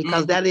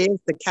because that is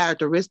the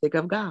characteristic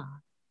of God.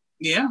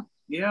 Yeah.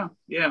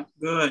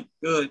 Good.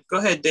 Go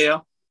ahead,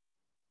 Dale.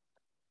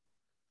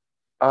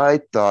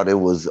 I thought it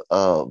was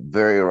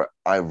very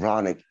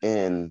ironic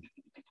in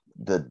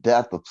the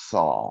death of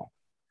Saul.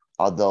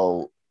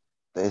 Although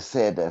they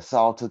said that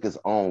Saul took his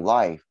own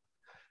life,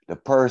 the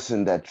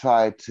person that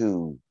tried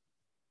to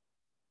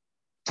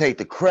take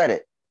the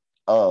credit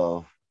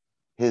of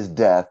his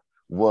death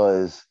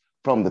was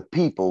from the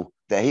people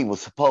that he was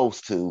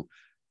supposed to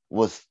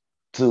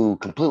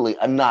completely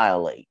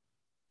annihilate.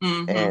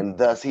 Mm-hmm. And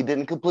thus he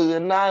didn't completely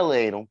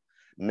annihilate him.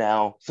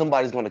 Now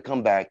somebody's going to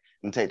come back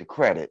and take the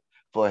credit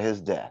for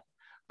his death.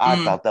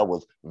 I thought that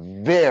was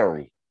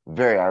very,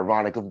 very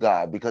ironic of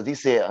God, because he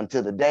said,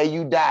 until the day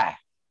you die.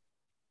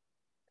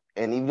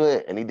 And he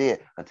did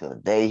until the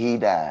day he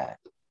died.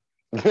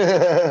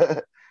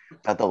 I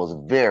thought that was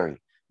very,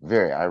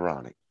 very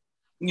ironic.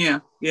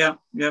 Yeah.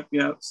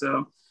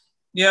 So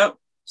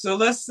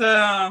that's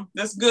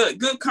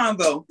good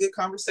convo, good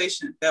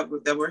conversation that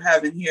we're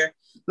having here.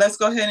 Let's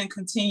go ahead and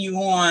continue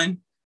on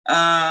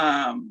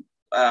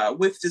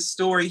with the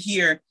story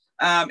here.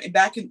 And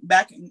back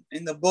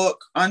in the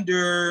book,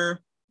 under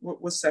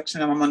what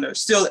section am I under?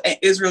 Still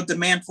Israel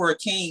demand for a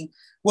king.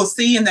 We'll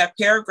see in that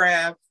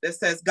paragraph that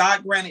says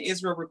God granted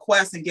Israel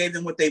requests and gave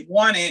them what they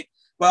wanted,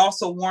 but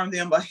also warned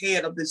them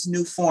ahead of this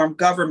new form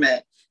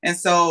government. And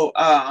so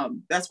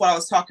that's why I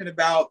was talking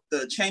about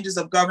the changes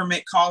of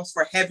government calls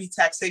for heavy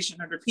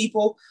taxation under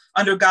people.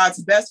 Under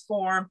God's best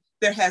form,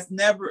 there had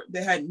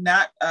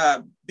not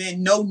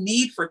been no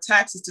need for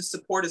taxes to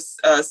support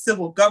a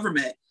civil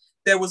government.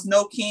 There was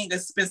no king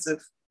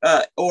expensive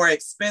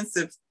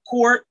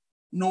court,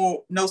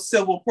 no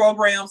civil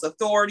programs,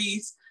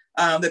 authorities.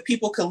 That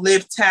people could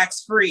live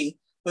tax-free,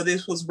 but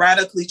this was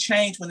radically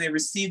changed when they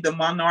received the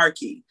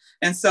monarchy.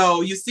 And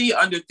so you see,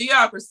 under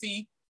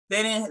theocracy,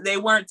 they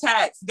weren't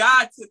taxed.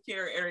 God took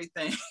care of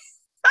everything.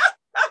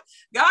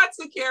 God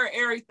took care of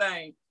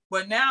everything.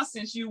 But now,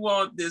 since you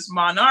want this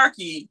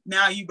monarchy,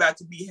 now you got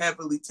to be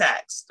heavily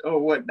taxed or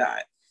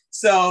whatnot.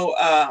 So,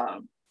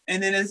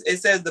 and then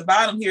it says the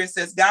bottom here, it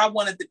says God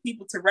wanted the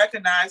people to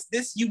recognize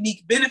this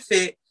unique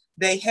benefit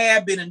they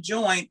had been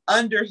enjoying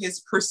under his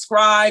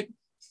prescribed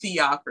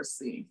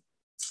theocracy.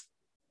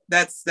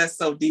 That's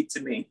so deep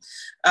to me.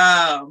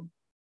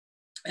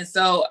 And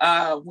so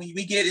when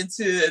we get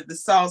into the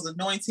Saul's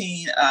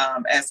anointing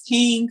as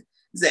king,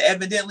 that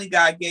evidently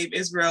God gave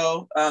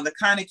Israel the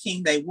kind of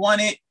king they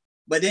wanted,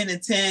 but didn't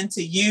intend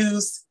to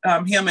use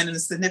him in a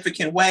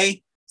significant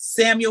way.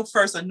 Samuel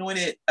first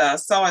anointed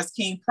Saul as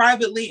king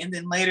privately, and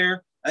then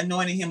later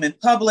anointed him in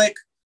public.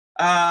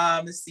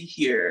 Let's see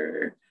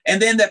here. And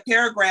then the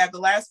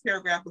last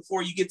paragraph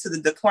before you get to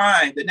the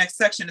decline, the next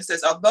section, it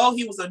says, although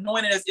he was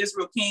anointed as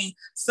Israel king,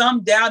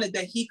 some doubted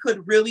that he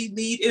could really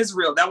lead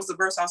Israel. That was the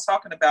verse I was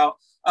talking about.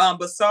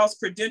 But Saul's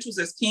credentials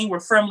as king were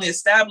firmly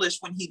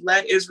established when he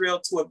led Israel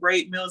to a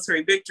great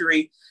military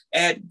victory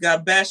at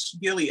Jabesh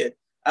Gilead.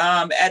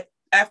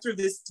 After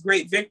this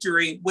great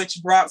victory,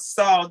 which brought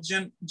Saul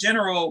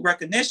general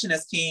recognition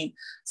as king,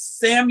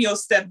 Samuel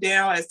stepped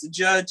down as the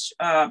judge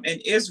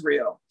in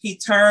Israel. He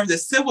turned the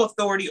civil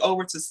authority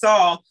over to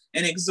Saul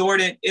and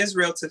exhorted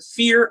Israel to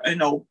fear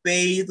and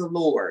obey the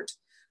Lord.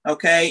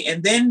 Okay,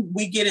 and then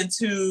we get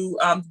into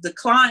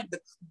the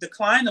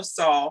decline of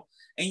Saul,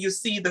 and you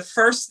see the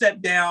first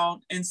step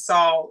down in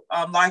Saul's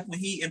life when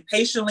he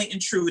impatiently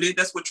intruded.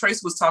 That's what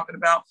Trace was talking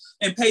about.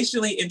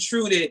 Impatiently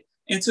intruded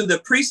into the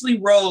priestly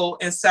role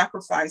and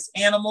sacrificed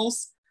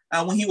animals.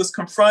 When he was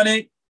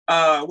confronted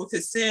with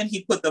his sin,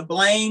 he put the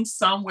blame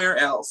somewhere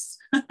else.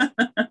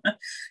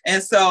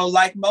 And so,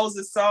 like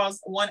Moses, Saul's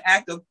one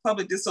act of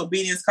public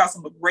disobedience cost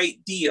him a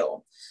great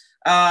deal.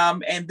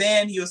 And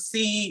then you'll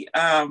see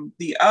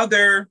the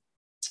other,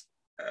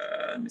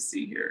 let me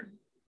see here.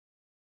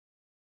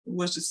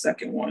 What's the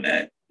second one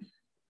at?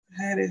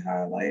 I had it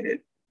highlighted.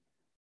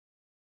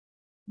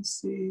 Let's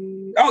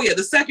see. Oh yeah,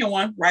 the second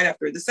one right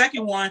after it. The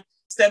second one,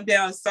 step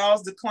down,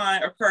 Saul's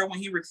decline occurred when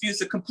he refused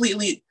to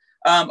completely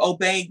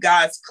obey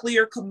God's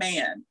clear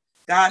command.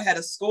 God had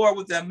a score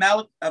with the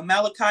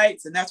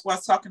Amalekites, and that's what I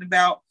was talking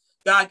about.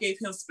 God gave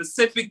him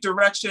specific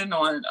direction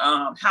on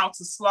how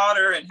to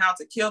slaughter and how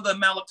to kill the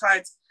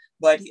Amalekites,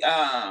 but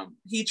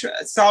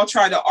Saul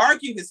tried to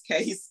argue his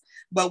case,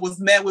 but was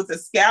met with a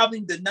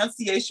scathing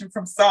denunciation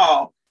from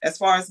Saul. As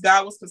far as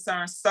God was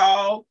concerned,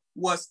 Saul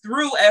was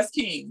through as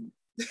king.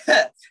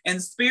 And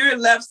the spirit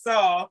left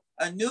Saul.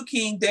 A new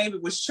king,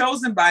 David, was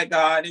chosen by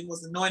God and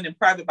was anointed in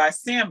private by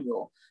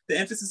Samuel. The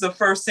emphasis of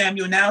 1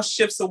 Samuel now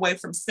shifts away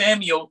from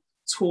Samuel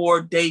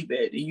toward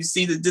David. And you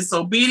see the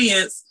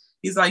disobedience.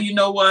 He's like, you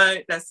know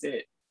what? That's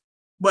it.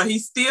 But he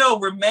still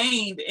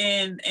remained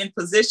in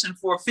position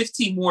for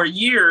 15 more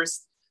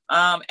years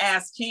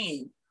as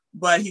king.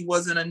 But he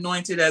wasn't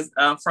anointed as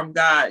from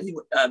God.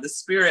 The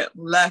spirit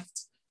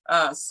left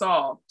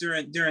Saul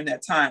during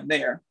that time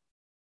there.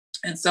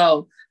 And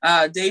so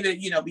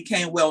David,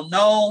 became well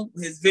known,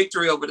 his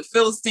victory over the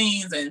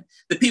Philistines, and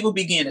the people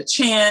began to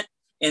chant,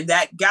 and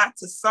that got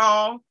to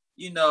Saul.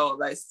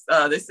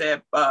 They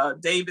said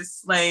David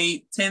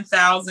slayed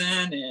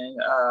 10,000 and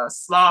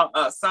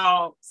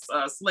Saul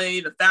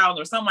slayed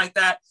 1,000 or something like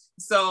that.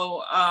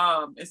 So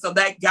and so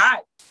that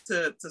got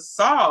to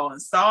Saul,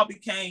 and Saul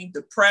became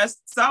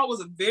depressed. Saul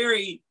was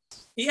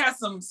he had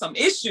some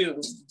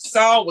issues.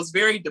 Saul was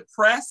very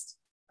depressed.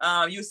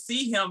 You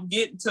see him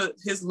get to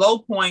his low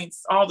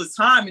points all the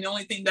time, and the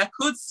only thing that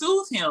could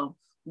soothe him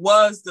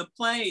was the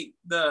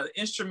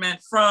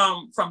instrument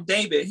from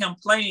David, him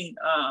playing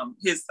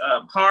his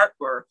harp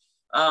or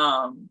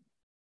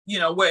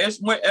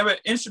whatever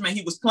instrument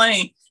he was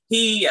playing.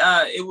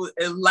 It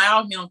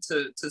allowed him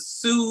to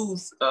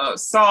soothe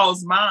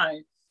Saul's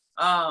mind.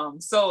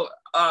 So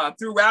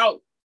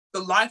throughout the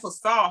life of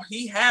Saul,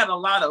 he had a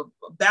lot of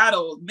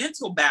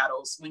mental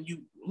battles when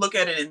you look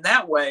at it in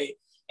that way.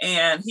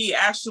 And he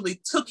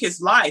actually took his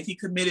life. He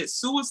committed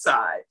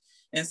suicide.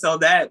 And so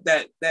that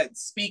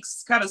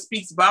speaks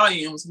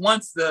volumes.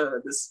 Once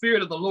the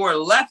Spirit of the Lord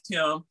left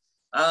him,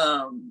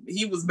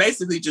 he was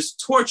basically just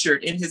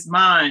tortured in his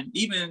mind.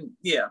 He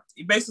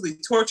basically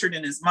tortured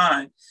in his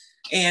mind.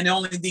 And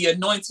only the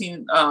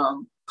anointing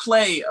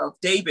play of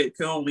David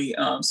could only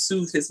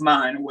soothe his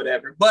mind or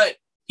whatever, but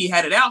he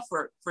had it out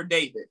for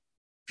David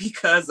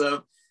because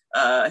of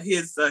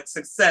his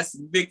success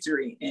and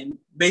victory, and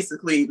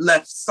basically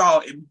left Saul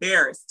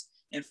embarrassed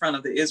in front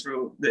of the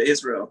Israel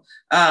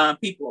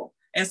people.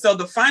 And so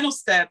the final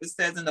step, it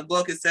says in the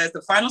book, it says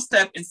the final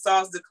step in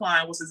Saul's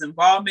decline was his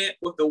involvement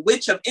with the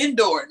witch of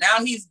Endor.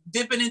 Now he's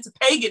dipping into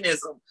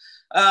paganism.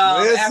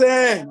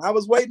 Listen, I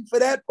was waiting for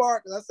that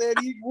part because I said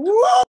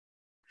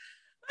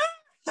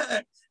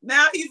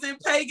now he's in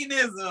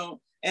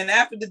paganism. And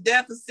after the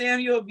death of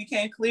Samuel, it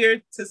became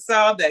clear to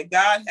Saul that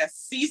God has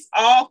ceased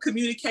all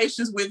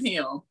communications with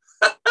him.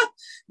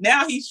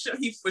 Now he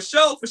for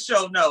sure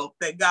know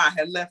that God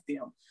had left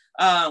him.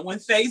 When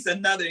faced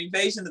another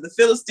invasion of the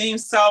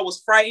Philistines, Saul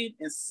was frightened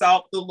and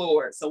sought the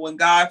Lord. So when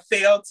God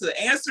failed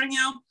to answer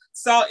him,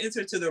 Saul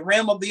entered to the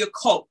realm of the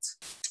occult.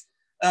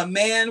 A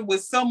man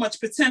with so much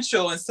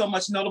potential and so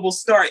much notable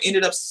start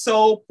ended up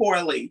so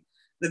poorly.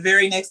 The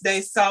very next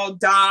day, Saul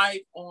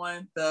died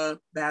on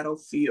the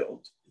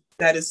battlefield.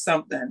 That is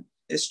something.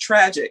 It's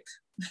tragic.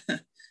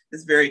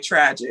 It's very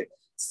tragic.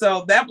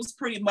 So that was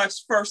pretty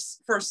much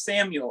First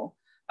Samuel.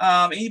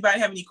 Anybody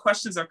have any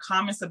questions or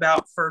comments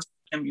about First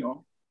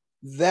Samuel?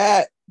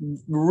 That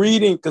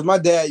reading, because my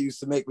dad used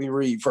to make me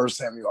read First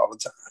Samuel all the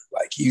time.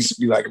 Like he used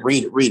to be like,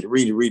 read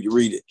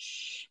it.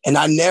 And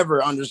I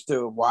never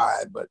understood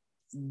why, but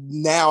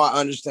now I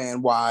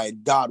understand why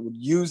God would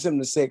use him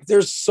to say,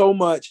 there's so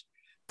much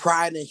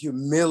pride and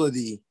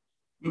humility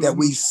that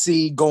we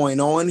see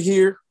going on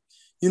here.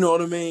 You know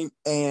what I mean?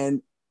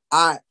 And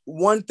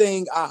one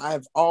thing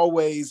I've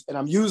always, and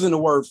I'm using the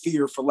word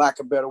fear for lack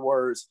of better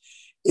words,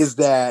 is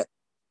that,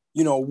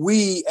 you know,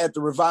 we at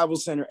the Revival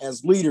Center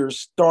as leaders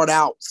start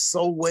out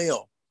so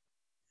well.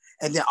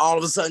 And then all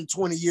of a sudden,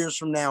 20 years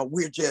from now,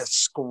 we're just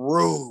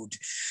screwed.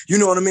 You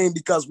know what I mean?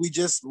 Because we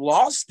just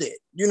lost it,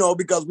 you know,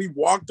 because we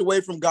walked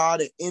away from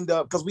God and end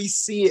up, because we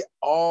see it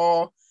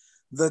all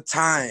the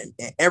time.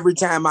 And every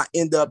time I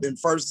end up in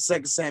 1st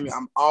and 2nd Samuel,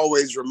 I'm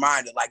always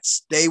reminded, like,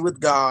 stay with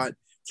God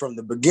from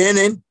the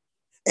beginning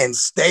and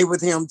stay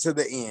with him to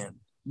the end.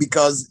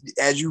 Because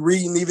as you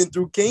read, and even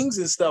through Kings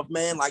and stuff,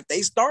 man, like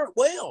they start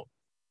well,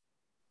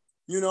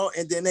 you know,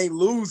 and then they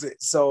lose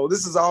it. So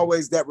this is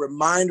always that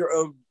reminder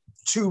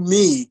to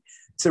me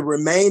to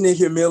remain in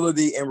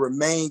humility and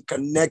remain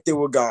connected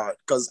with God.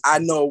 Because I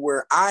know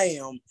where I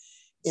am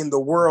in the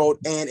world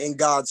and in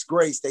God's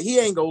grace, that he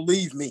ain't gonna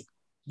leave me.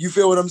 You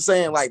feel what I'm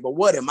saying? Like, but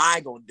what am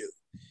I gonna do?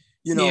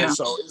 You know,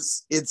 so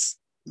it's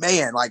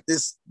man, like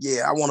this,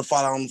 I want to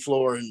fall on the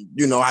floor and,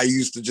 you know, I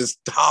used to just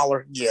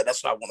holler. Yeah,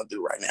 that's what I want to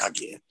do right now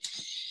again.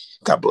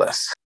 God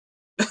bless.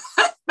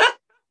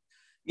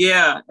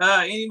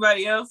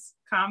 Anybody else?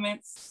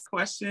 Comments,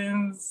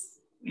 questions,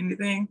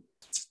 anything?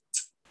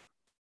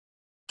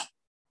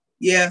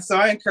 So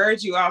I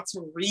encourage you all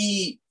to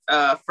read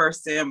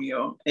First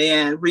Samuel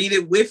and read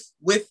it with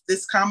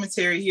this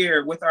commentary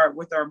here, with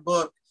our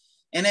book.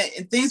 And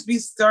things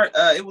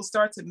it will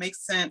start to make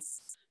sense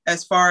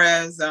as far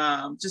as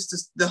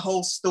just the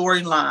whole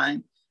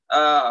storyline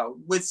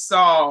with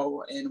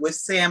Saul and with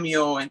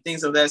Samuel and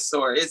things of that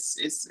sort.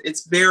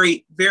 It's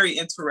very, very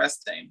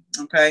interesting.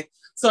 Okay,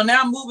 so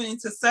now moving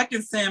into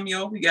 2nd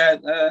Samuel, we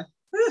got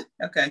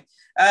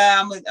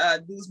I'm gonna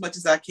do as much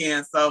as I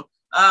can. So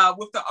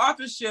with the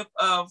authorship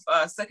of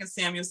 2nd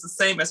Samuel, it's the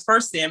same as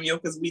 1st Samuel,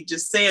 because we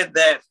just said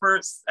that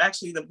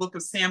the book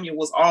of Samuel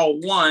was all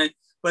one,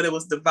 but it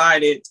was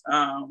divided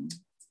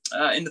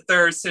in the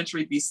 3rd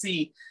century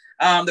BC.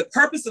 The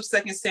purpose of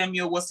 2nd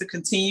Samuel was to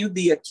continue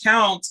the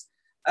account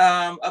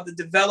of the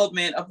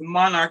development of the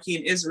monarchy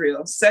in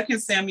Israel. 2nd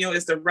Samuel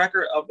is the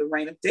record of the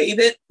reign of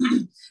David,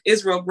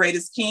 Israel's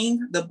greatest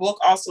king. The book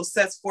also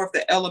sets forth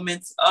the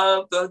elements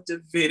of the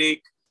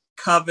Davidic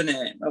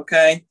covenant.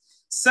 Okay,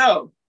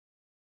 so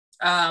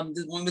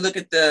when we look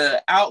at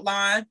the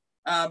outline,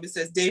 it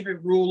says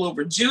David ruled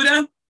over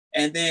Judah,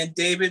 and then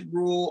David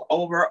ruled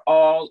over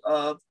all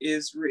of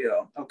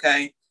Israel.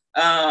 Okay.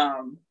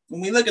 When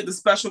we look at the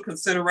special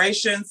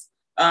considerations,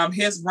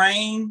 his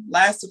reign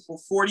lasted for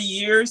 40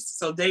 years.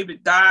 So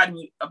David died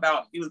he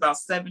was about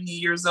 70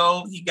 years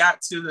old. He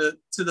got to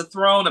the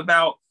throne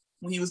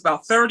when he was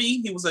about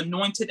 30. He was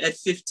anointed at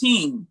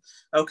 15.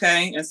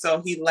 Okay. And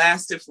so he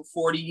lasted for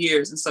 40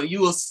 years. And so you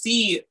will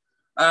see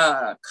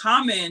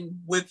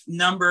common with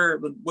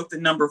the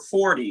number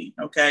 40.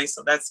 Okay.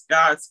 So that's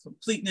God's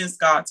completeness,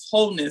 God's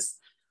wholeness.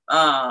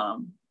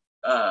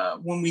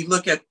 When we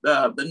look at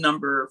the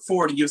number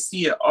 40, you'll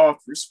see it all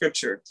through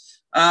scripture.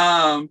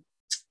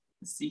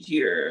 Let's see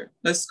here.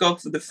 Let's go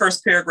for the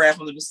first paragraph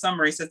of the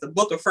summary. It says the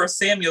book of 1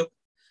 Samuel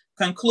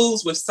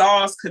concludes with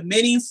Saul's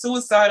committing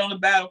suicide on the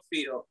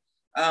battlefield,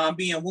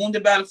 being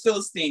wounded by the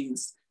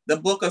Philistines. The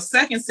book of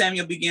 2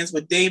 Samuel begins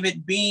with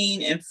David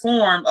being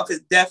informed of his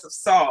death of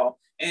Saul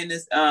and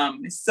his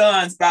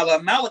sons by the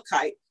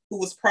Amalekite, who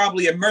was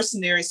probably a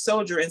mercenary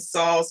soldier in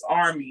Saul's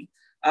army.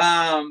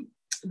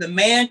 The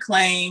man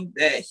claimed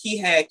that he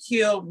had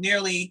killed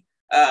the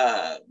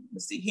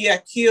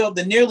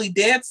nearly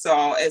dead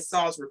Saul at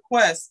Saul's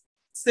request.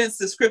 since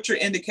the scripture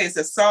indicates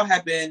that Saul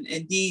had been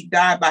indeed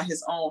died by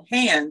his own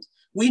hand,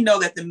 we know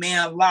that the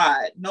man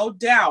lied. No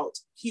doubt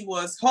he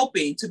was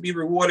hoping to be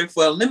rewarded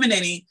for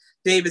eliminating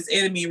David's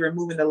enemy,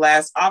 removing the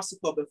last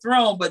obstacle of the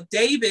throne. But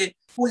David,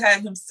 who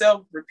had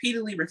himself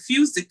repeatedly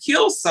refused to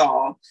kill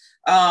Saul,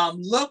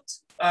 looked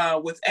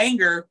with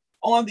anger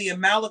on the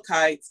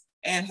Amalekites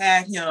and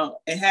had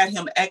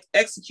him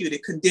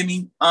executed,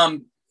 condemning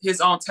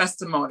his own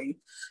testimony.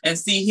 And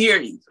see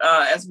here,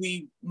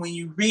 when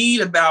you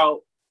read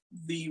about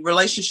the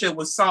relationship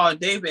with Saul and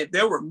David,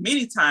 there were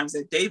many times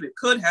that David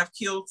could have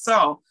killed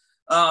Saul.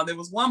 There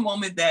was one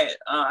moment that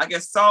I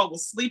guess Saul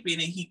was sleeping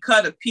and he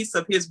cut a piece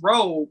of his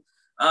robe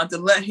to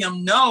let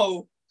him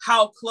know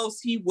how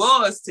close he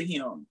was to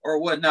him or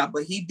whatnot,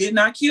 but he did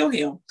not kill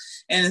him.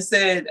 And it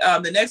said,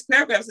 the next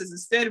paragraph says,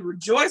 instead of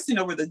rejoicing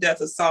over the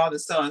death of Saul and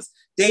his sons,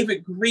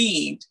 David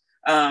grieved.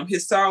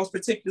 His sorrow was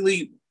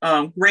particularly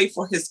great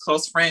for his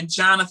close friend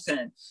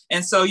Jonathan.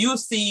 And so you'll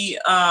see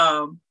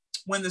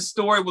when the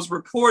story was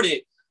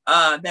reported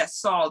that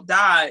Saul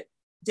died,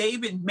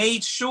 David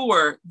made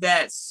sure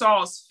that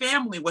Saul's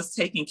family was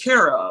taken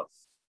care of.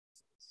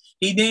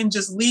 He didn't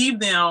just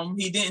leave them.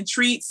 He didn't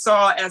treat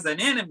Saul as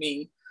an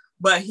enemy,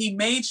 but he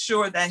made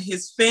sure that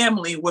his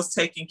family was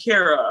taken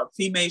care of.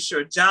 He made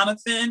sure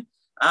Jonathan's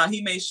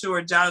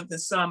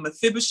son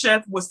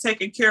Mephibosheth was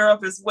taken care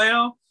of as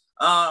well.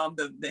 I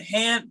think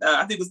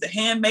it was the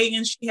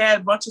handmaiden. She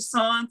had a bunch of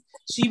sons.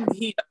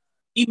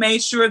 He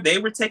made sure they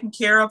were taken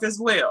care of as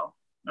well.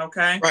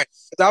 Okay. Right.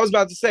 I was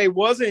about to say,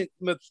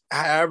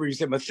 however you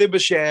said,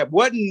 Mephibosheth,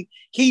 wasn't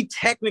he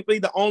technically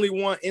the only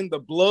one in the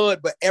blood,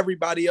 but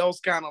everybody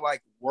else kind of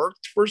like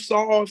worked for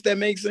Saul, if that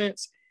makes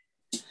sense?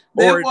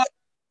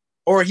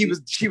 Or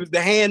she was the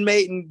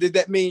handmaiden. Did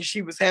that mean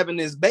she was having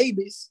his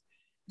babies?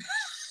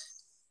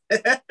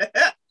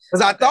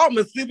 Because I thought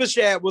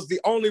Mephibosheth was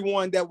the only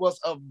one that was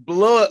of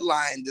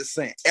bloodline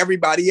descent.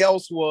 Everybody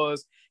else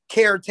was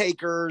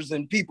caretakers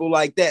and people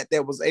like that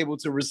was able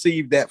to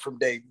receive that from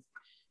David.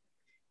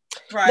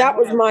 Right. That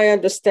was my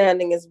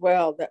understanding as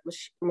well, that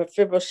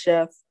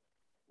Mephibosheth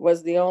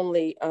was the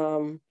only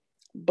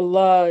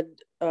blood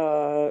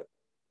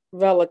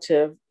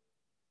relative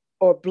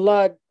or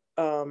blood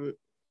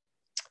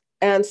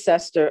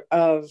ancestor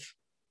of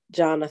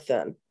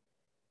Jonathan.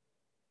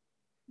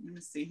 Let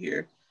me see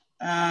here.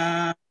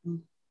 Because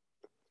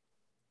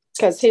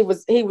he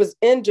was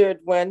injured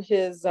when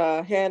his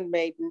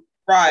handmaiden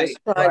was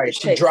trying to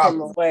take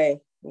him away.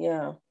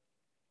 Yeah.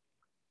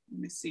 Let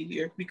me see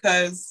here,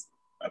 because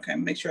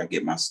make sure I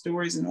get my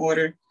stories in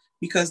order,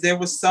 because there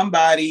was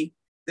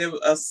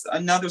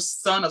another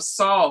son of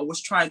Saul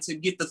was trying to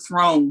get the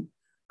throne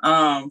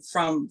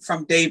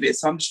from David.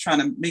 So I'm just trying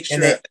to make sure.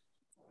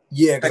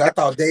 Because I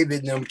thought David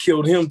and them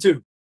killed him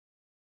too.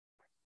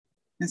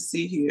 Let's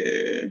see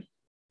here.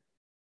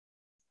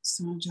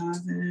 So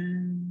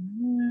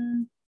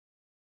Jonathan.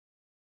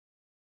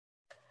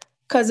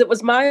 Because it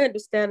was my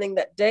understanding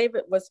that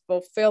David was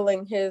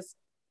fulfilling his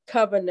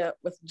covenant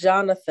with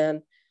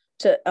Jonathan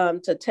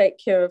to take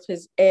care of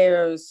his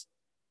heirs,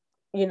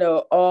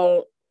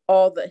 all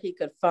that he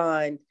could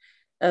find.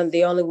 And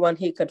the only one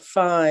he could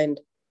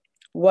find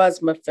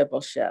was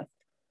Mephibosheth.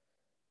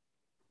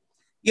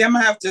 Yeah, I'm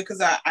gonna have to,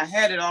 because I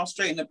had it all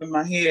straightened up in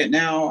my head.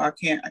 Now I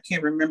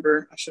can't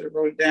remember. I should have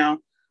wrote it down.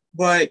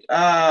 But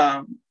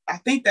I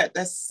think that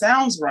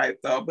sounds right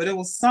though. But it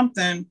was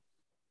something.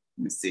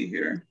 Let me see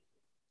here.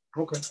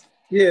 Okay.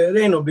 Yeah, it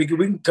ain't no biggie.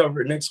 We can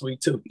cover it next week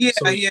too. Yeah,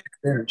 so yeah.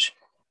 Finish.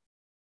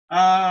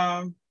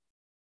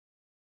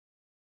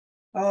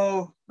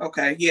 Oh,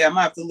 okay. Yeah, I'm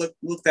gonna have to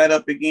look that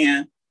up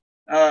again.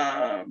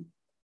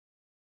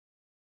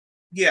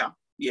 Yeah,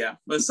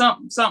 but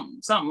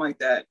something like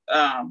that.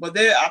 But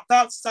I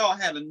thought Saul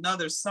had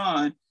another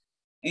son,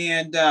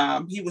 and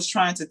he was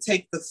trying to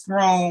take the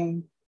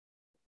throne.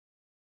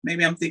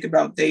 Maybe I'm thinking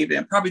about David.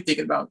 I'm probably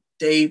thinking about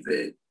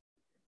David.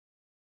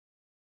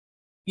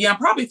 Yeah, I'm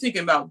probably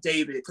thinking about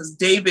David, because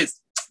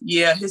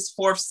his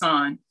fourth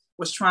son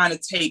was trying to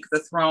take the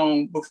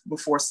throne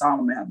before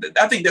Solomon.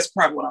 I think that's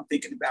probably what I'm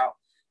thinking about.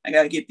 I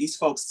got to get these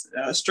folks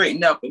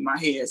straightened up in my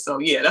head. So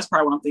yeah, that's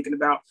probably what I'm thinking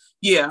about.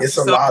 Yeah. It's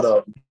a lot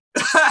of them.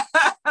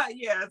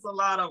 Yeah, it's a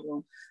lot of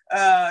them.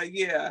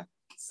 Yeah.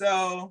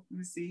 So let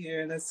me see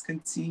here. Let's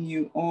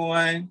continue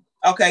on.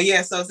 Okay,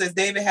 yeah. So it says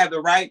David had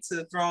the right to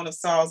the throne of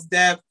Saul's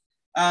death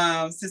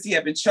since he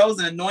had been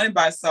chosen, anointed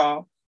by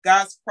Saul.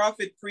 God's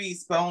prophet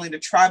priest, but only the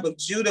tribe of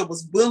Judah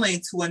was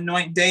willing to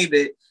anoint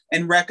David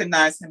and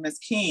recognize him as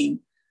king.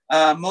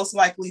 Most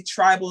likely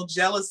tribal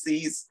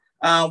jealousies,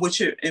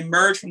 which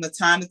emerged from the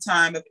time to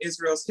time of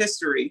Israel's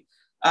history,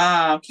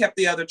 kept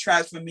the other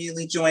tribes from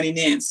immediately joining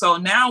in. So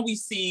now we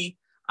see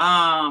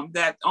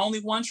that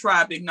only one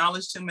tribe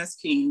acknowledged him as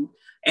king.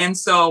 And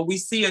so we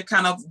see a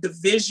kind of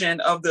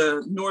division of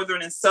the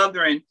northern and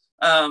southern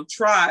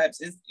tribes.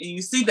 And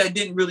you see that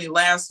didn't really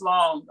last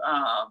long.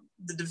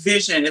 The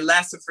division, it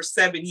lasted for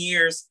 7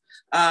 years.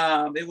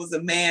 It was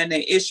a man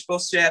named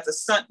Ishbosheth, the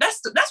son.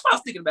 That's what I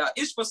was thinking about.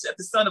 Ishbosheth,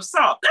 the son of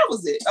Saul. That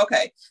was it.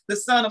 Okay. The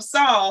son of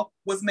Saul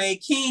was made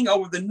king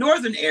over the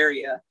northern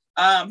area.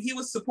 he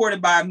was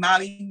supported by a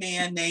mighty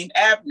man named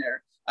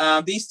Abner.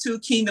 These two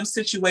kingdom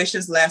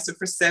situations lasted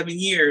for 7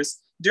 years.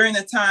 During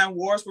the time,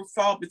 wars were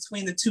fought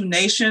between the two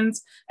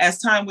nations. As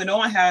time went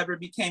on, however,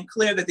 it became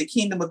clear that the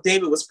kingdom of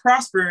David was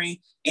prospering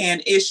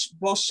and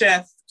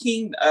Ishbosheth's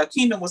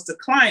kingdom was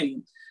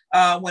declining.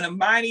 When the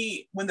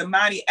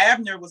mighty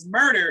Abner was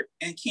murdered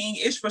and King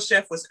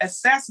Ishbosheth was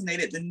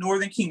assassinated, the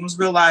northern kingdoms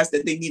realized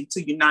that they needed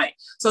to unite.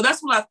 So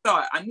that's what I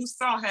thought. I knew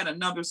Saul had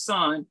another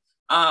son,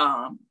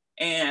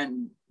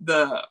 and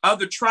the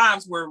other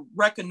tribes were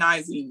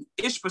recognizing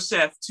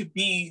Ishbosheth to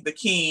be the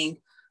king,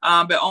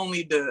 but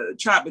only the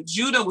tribe of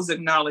Judah was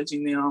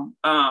acknowledging them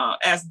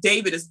as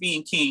David as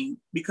being king,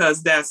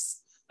 because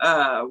that's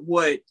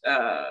what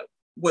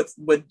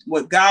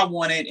God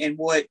wanted, and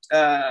what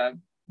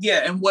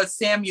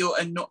Samuel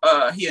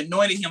he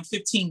anointed him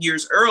 15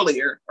 years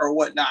earlier or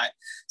whatnot.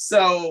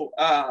 So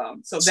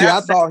see,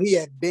 I thought he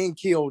had been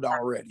killed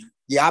already.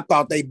 Yeah, I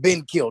thought they'd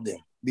been killed him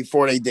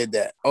before they did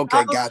that.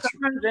 Okay, gotcha.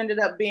 Ended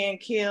up being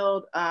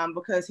killed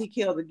because he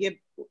killed the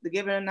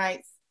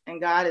Gibeonites,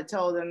 and God had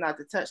told them not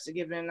to touch the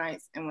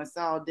Gibeonites. And when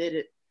Saul did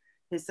it,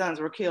 his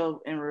sons were killed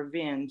in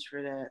revenge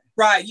for that.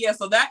 Right. Yeah.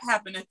 So that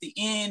happened at the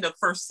end of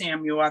 1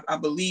 Samuel, I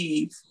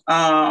believe.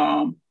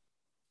 I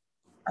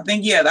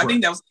think that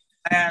was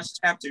the last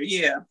chapter.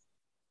 Yeah.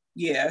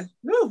 Yeah.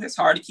 Woo, it's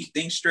hard to keep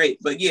things straight,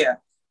 but yeah.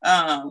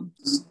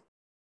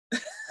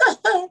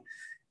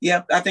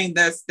 Yep, I think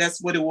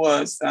that's what it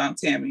was,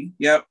 Tammy.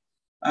 Yep.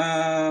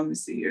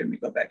 Let's see here. Let me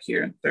go back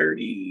here.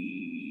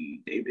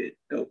 30, David,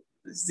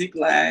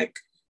 Ziklag,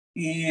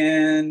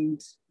 and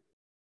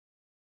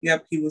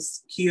yep, he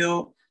was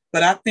killed.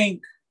 But I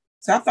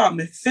thought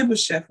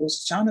Mephibosheth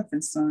was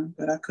Jonathan's son,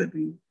 but I could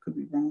be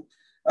wrong.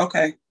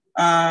 Okay.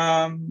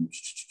 I'm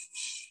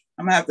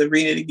gonna have to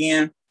read it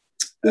again.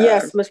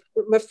 Yes,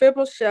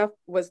 Mephibosheth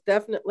was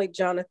definitely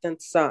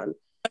Jonathan's son,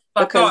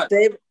 because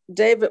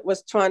David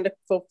was trying to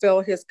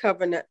fulfill his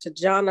covenant to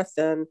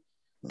Jonathan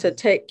to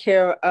take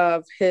care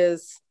of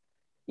his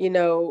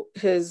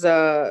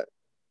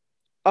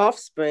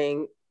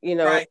offspring,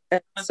 Right.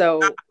 And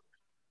so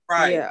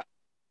right.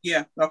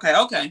 Yeah. Okay.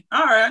 All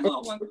right. I knew I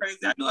wasn't crazy.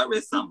 I knew I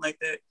read something like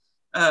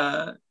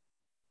that.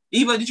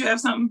 Eva, did you have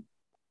something?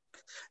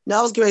 No,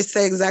 I was going to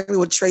say exactly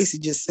what Tracy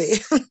just said.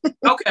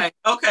 Okay.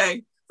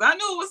 So I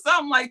knew it was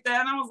something like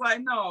that, and I was like,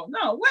 no,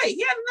 wait,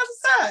 he had another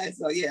son.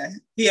 So yeah,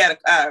 he had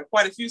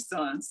quite a few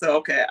sons. So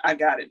okay, I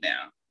got it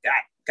now.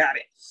 Got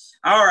it.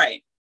 All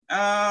right.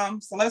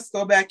 So let's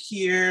go back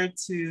here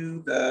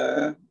to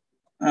the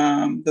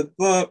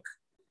book.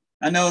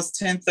 I know it's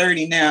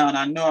 10:30 now, and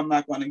I know I'm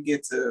not going to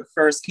get to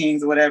 1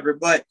 Kings or whatever,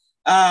 but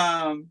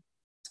and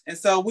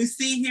so we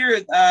see here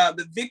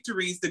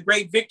the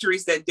great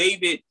victories that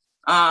David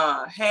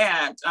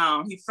had.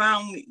 He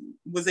finally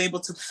was able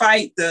to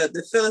fight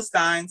the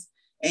Philistines,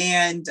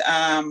 and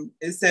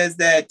it says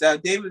that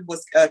David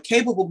was a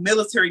capable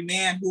military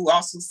man who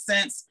also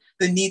sensed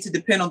the need to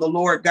depend on the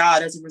Lord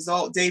God. As a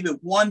result, David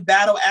won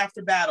battle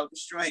after battle,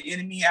 destroying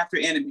enemy after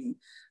enemy.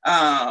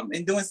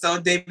 In doing so,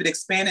 David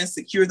expanded and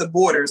secured the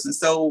borders. And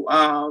so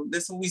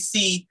this is what we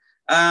see.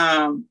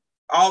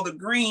 All the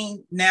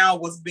green now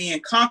was being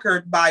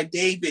conquered by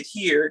David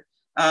here.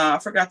 I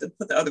forgot to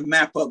put the other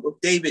map up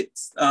of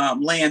David's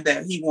land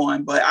that he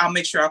won, but I'll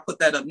make sure I put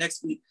that up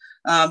next week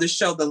to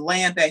show the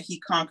land that he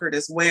conquered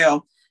as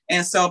well.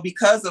 And so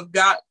because of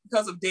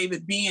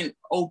David being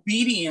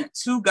obedient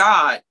to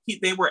God,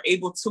 they were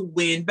able to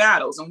win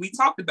battles. And we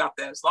talked about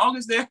that. As long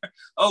as they're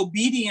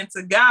obedient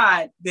to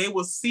God, they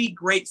will see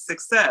great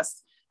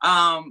success.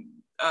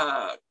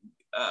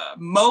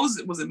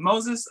 Moses, was it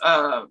Moses?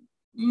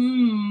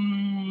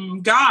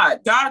 God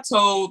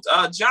told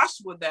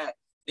Joshua that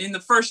in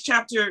the first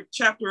chapter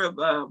of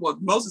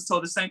Moses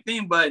told the same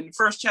thing, but in the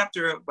first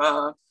chapter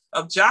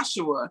of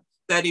Joshua,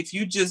 that if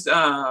you just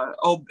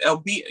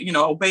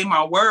obey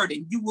my word,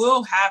 and you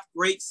will have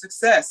great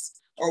success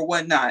or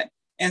whatnot.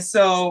 And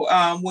so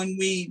when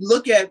we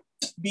look at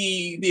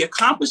the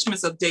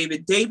accomplishments of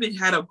David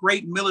had a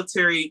great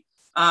military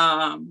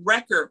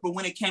record, but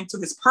when it came to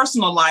his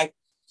personal life,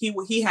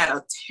 he had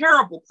a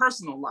terrible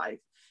personal life.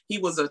 He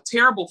was a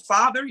terrible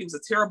father. He was a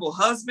terrible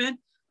husband.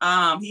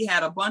 He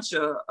had a bunch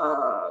of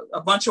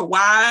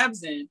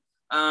wives, and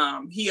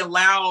he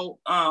allowed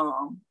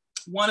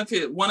one of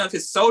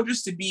his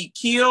soldiers to be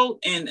killed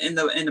in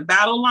the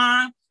battle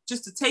line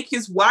just to take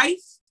his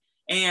wife.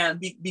 And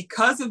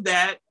because of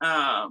that,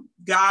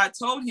 God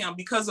told him,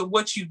 because of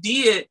what you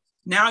did,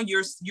 now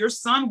your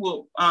son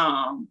will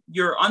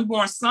your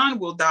unborn son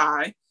will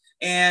die,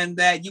 and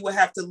that you will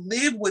have to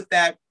live with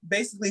that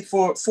basically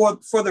for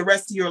the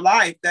rest of your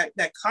life,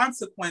 that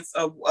consequence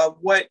of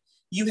what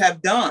you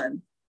have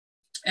done.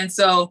 And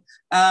so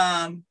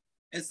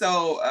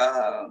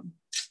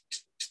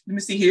let me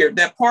see here,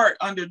 that part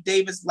under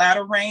David's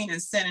latter reign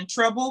and sin and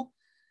trouble.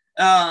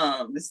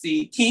 Let's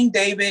see, King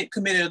David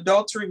committed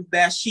adultery with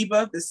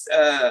Bathsheba. This,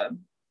 where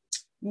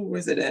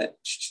was it at?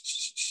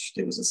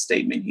 There was a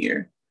statement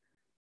here.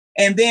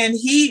 And then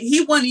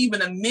he wouldn't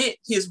even admit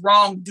his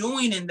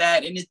wrongdoing in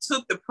that. And it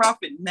took the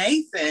prophet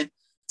Nathan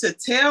to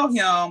tell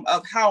him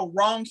of how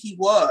wrong he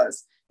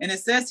was. And it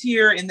says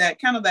here in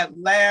that kind of that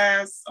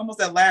last, almost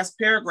that last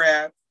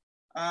paragraph,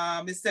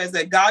 it says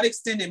that God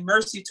extended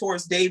mercy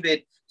towards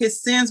David.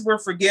 His sins were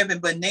forgiven,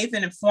 but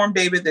Nathan informed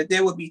David that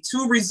there would be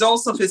two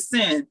results of his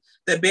sin.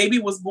 The baby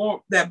was born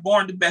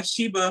to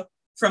Bathsheba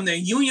from their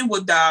union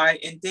would die,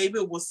 and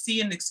David will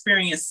see and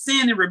experience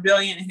sin and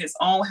rebellion in his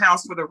own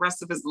house for the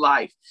rest of his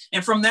life.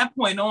 And from that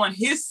point on,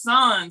 his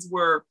sons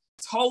were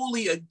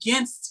totally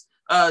against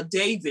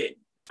David.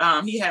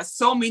 He has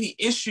so many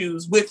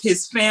issues with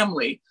his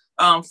family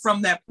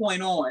from that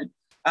point on.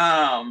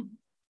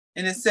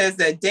 And it says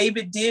that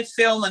David did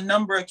fail on a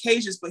number of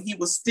occasions, but he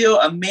was still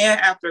a man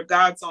after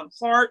God's own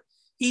heart.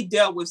 He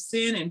dealt with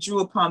sin and drew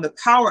upon the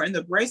power and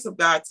the grace of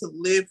God to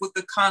live with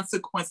the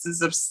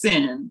consequences of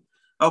sin.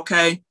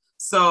 Okay,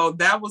 so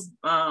that was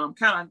kind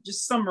of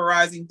just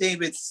summarizing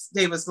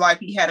David's life.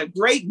 He had a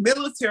great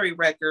military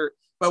record,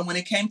 but when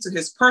it came to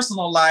his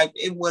personal life,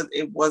 it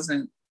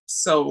wasn't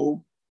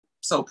so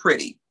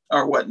pretty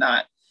or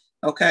whatnot.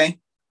 Okay,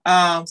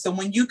 so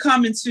when you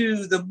come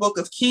into the book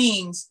of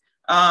Kings,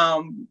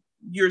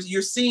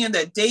 you're seeing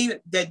that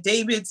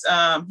David's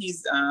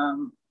he's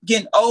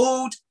getting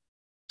old.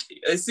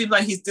 It seems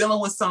like he's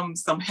dealing with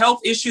some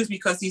health issues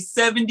because he's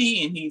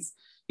 70 and he's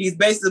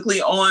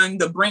basically on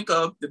the brink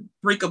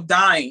of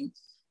dying.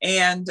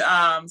 And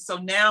so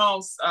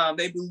now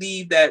they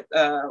believe that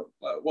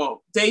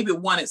David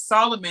wanted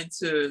Solomon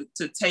to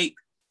take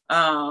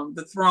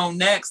the throne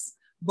next,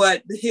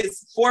 but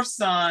his fourth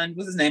son,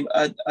 what's his name,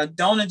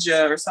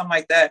 Adonijah or something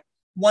like that,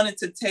 wanted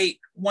to take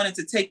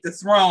the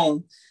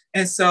throne.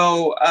 And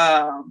so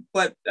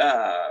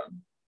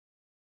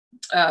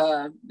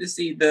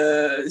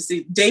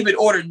David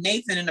ordered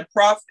Nathan and the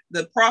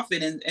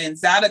prophet and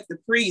Zadok the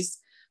priest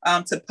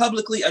to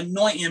publicly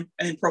anoint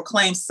and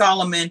proclaim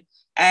Solomon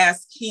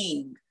as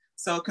king.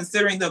 So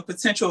considering the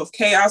potential of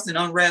chaos and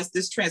unrest,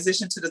 this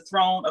transition to the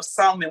throne of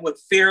Solomon went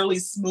fairly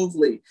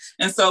smoothly.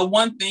 And so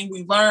one thing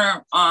we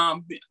learned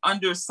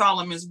under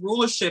Solomon's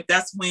rulership,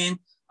 that's when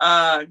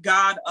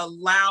God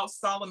allowed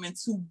Solomon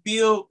to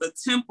build the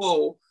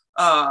temple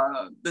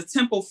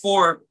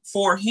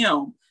for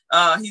him.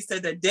 He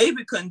said that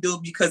David couldn't do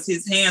it because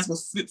his hands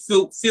was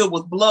filled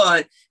with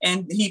blood,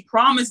 and he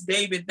promised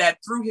David that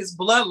through his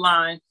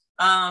bloodline,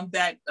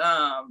 that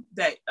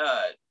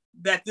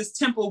this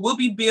temple will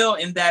be built,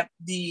 and that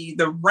the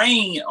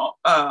reign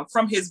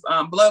from his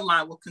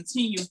bloodline will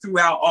continue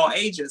throughout all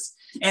ages,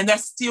 and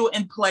that's still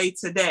in play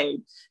today.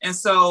 And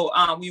so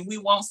we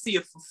won't see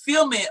a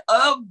fulfillment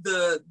of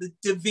the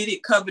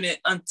Davidic covenant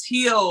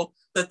until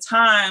the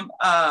time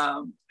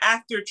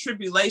after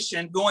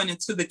tribulation, going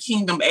into the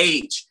kingdom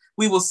age.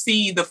 We will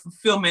see the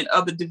fulfillment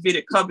of the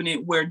Davidic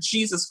covenant, where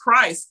Jesus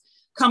Christ,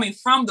 coming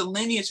from the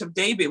lineage of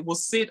David, will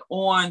sit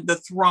on the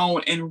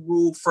throne and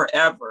rule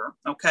forever.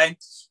 Okay.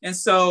 And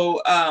so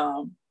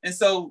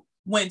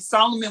when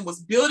Solomon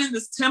was building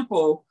this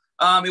temple,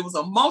 it was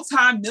a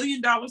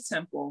multi-million-dollar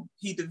temple.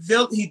 He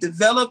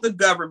developed the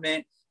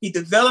government. He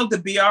developed the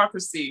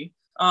bureaucracy.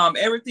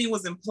 Everything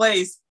was in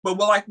place. But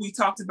like we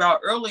talked about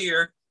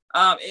earlier,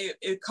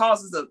 it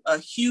causes a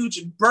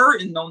huge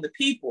burden on the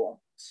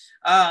people.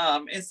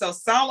 And so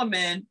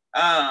Solomon,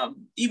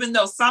 even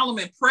though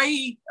Solomon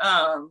prayed,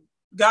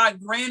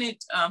 God granted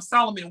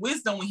Solomon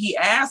wisdom when he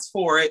asked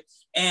for it,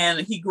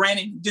 and he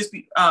granted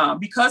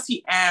because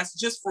he asked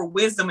just for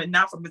wisdom and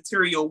not for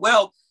material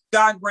wealth.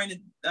 God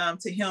granted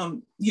to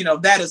him,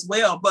 that as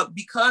well. But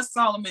because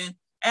Solomon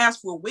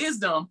asked for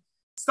wisdom,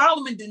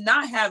 Solomon did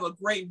not have a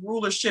great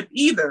rulership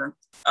either.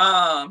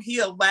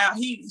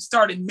 He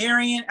started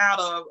marrying out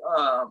of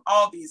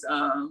all these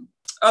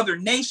other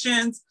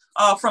nations,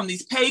 from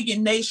these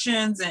pagan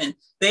nations, and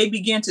they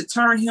began to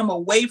turn him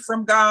away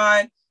from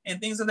God and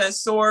things of that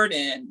sort,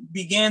 and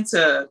began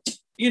to,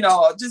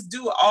 just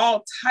do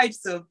all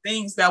types of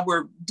things that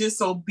were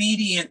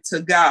disobedient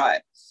to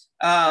God.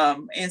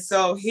 And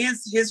so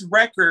his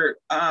record,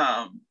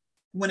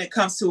 when it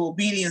comes to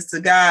obedience to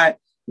God,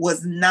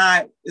 was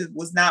not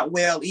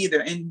well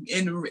either. And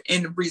in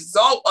the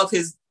result of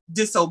his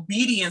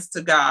disobedience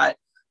to God,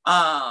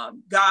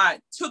 God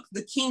took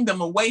the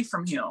kingdom away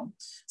from him.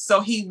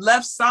 So he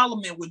left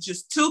Solomon with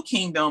just 2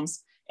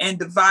 kingdoms and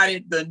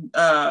divided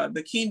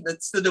the kingdom.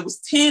 So there was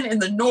 10 in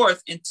the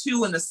north and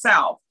 2 in the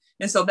south.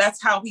 And so that's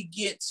how we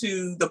get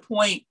to the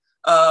point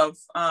of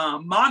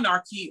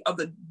monarchy of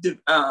the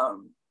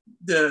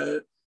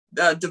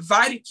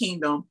divided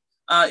kingdom,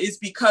 is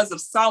because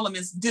of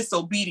Solomon's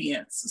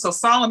disobedience. So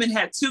Solomon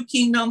had 2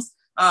 kingdoms,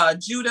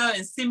 Judah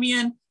and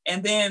Simeon,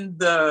 and then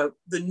the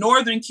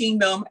northern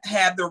kingdom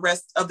had the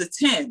rest of the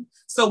 10.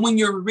 So when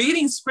you're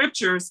reading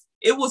scriptures,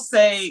 it will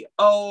say,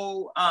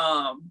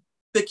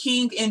 the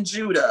king in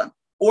Judah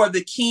or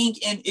the king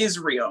in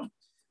Israel.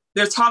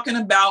 They're talking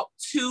about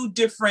 2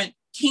 different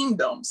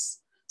kingdoms.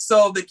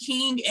 So the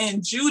king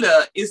in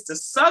Judah is the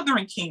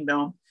southern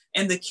kingdom,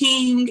 and the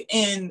king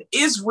in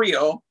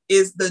Israel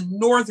is the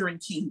northern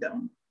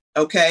kingdom.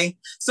 Okay.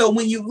 So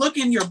when you look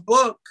in your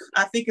book,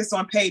 I think it's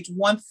on page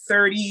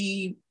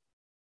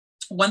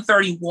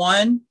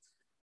 131,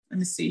 let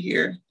me see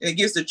here. It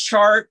gives the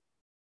chart.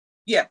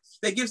 Yeah,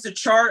 that gives the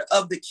chart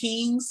of the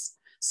kings.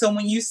 So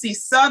when you see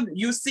southern,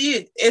 you see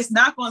it. It's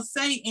not going to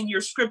say in your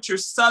scripture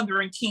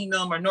southern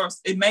kingdom or north.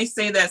 It may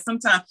say that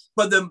sometimes,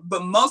 but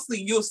mostly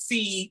you'll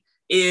see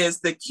is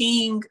the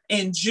king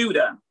in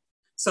Judah.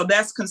 So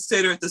that's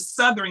considered the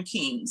southern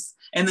kings,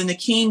 and then the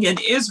king in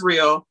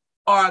Israel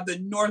are the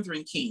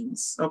northern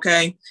kings.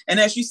 Okay, and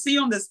as you see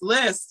on this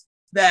list,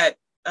 that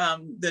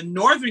the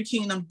northern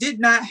kingdom did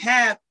not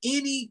have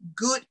any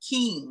good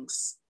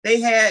kings. They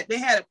had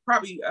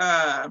probably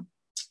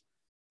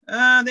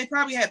they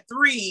probably had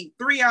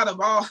three out of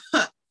all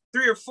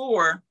 3 or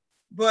 4,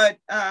 but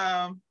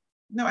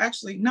no,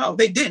 actually, no,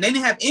 they didn't. They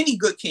didn't have any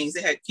good kings.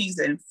 They had kings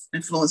that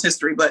influenced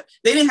history, but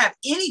they didn't have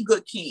any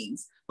good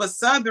kings. But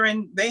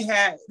Southern, they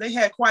had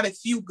quite a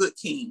few good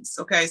kings.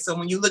 Okay, so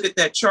when you look at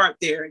that chart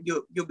there,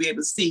 you'll be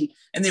able to see.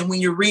 And then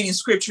when you're reading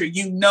scripture,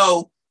 you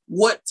know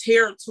what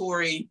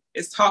territory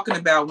is talking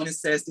about when it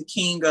says the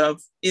king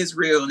of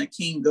Israel and the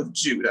king of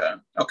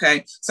Judah.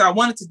 Okay, so I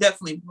wanted to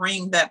definitely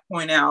bring that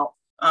point out,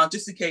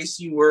 just in case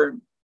you were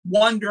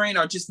wondering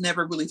or just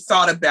never really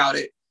thought about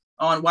it,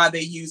 on why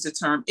they use the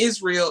term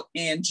Israel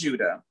and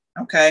Judah.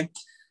 Okay.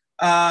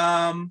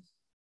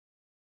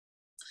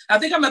 I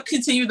think I'm gonna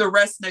continue the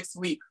rest next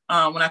week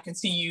when I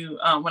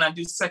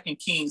do 2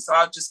 Kings. So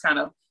I'll just kind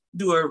of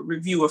do a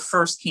review of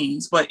 1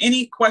 Kings. But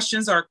any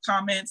questions or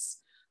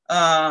comments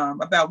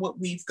about what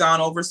we've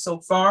gone over so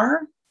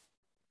far?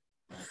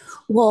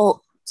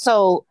 Well,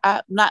 so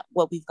not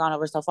what we've gone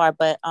over so far,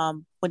 but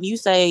when you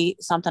say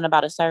something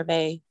about a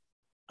survey,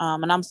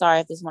 and I'm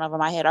sorry if this went over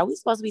my head, are we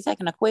supposed to be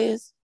taking a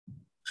quiz?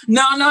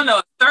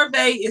 No.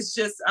 Survey is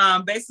just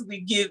basically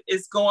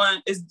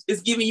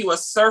giving you a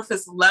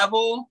surface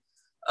level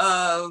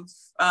of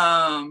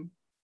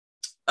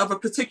a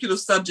particular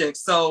subject.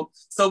 So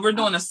we're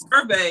doing a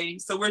survey.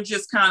 So we're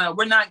just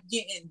we're not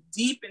getting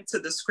deep into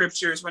the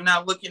scriptures. We're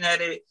not looking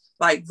at it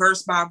like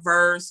verse by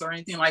verse or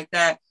anything like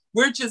that.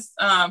 We're just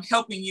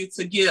helping you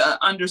to get an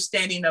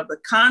understanding of the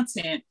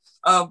content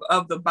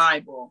of the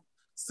Bible.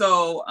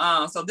 So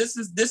this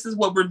is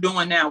what we're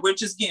doing now. We're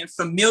just getting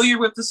familiar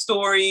with the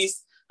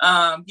stories,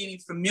 getting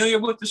familiar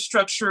with the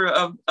structure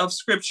of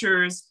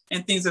scriptures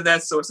and things of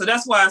that sort. So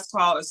that's why it's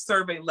called a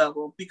survey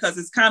level, because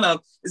it's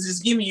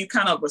just giving you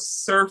kind of a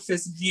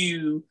surface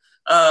view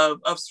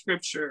of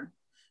scripture.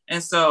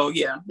 And so,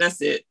 yeah,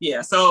 that's it.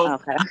 Yeah. So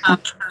okay.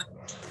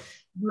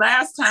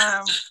 Last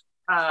time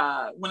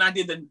when I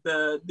did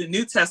the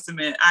New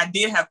Testament, I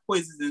did have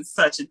quizzes and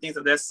such and things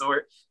of that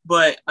sort.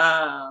 But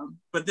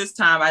this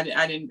time I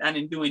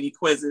didn't do any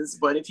quizzes.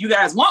 But if you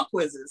guys want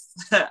quizzes,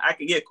 I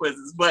could get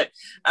quizzes. But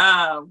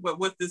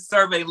with the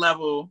survey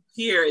level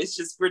here,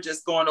 we're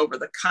just going over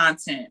the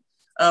content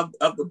of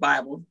the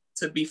Bible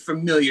to be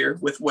familiar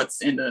with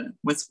what's in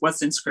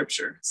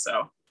scripture.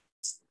 So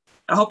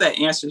I hope that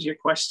answers your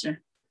question.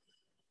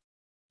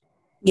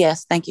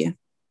 Yes, thank you.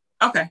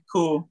 Okay,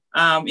 cool.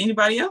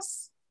 Anybody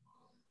else?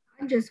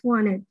 I just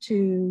wanted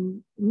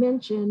to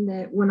mention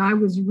that when I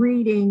was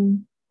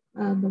reading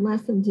the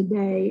lesson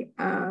today,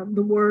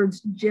 the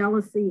words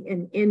jealousy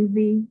and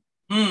envy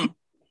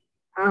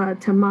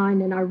to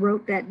mind, and I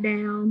wrote that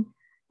down.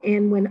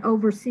 And when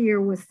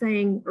Overseer was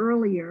saying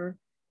earlier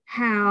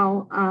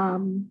how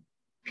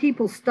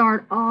people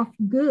start off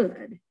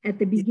good at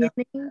the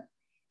beginning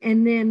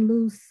and then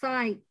lose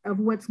sight of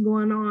what's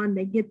going on,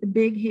 they get the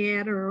big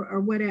head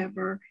or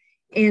whatever,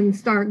 and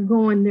start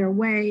going their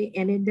way,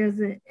 and it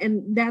doesn't.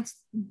 And that's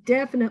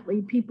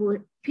definitely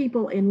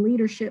people in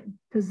leadership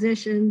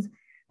positions,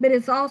 but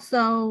it's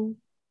also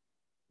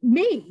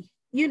me.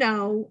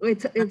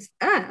 It's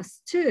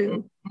us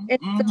too. And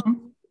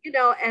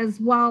so, as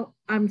while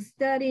I'm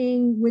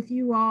studying with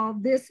you all,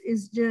 this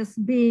is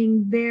just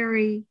being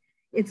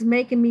it's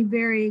making me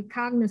very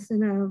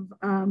cognizant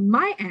of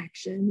my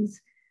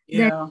actions.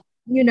 Yeah.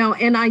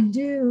 And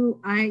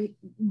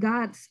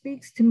God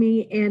speaks to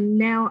me, and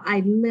now I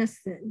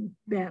listen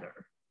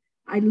better.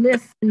 I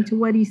listen to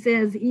what he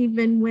says,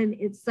 even when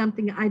it's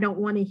something I don't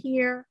want to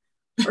hear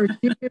or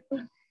do.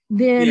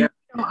 Then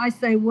I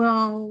say,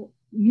 well,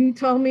 you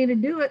told me to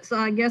do it, so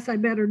I guess I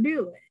better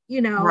do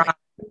it, Right.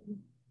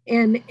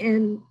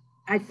 And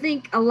I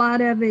think a lot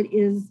of it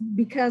is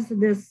because of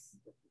this.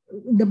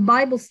 The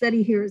Bible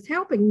study here is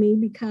helping me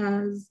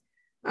because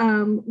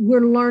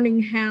we're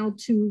learning how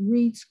to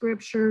read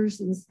scriptures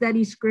and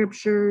study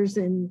scriptures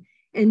and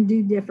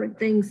do different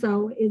things.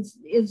 So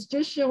it's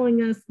just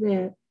showing us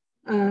that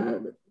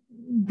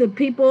the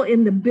people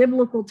in the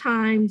biblical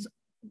times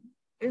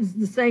is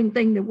the same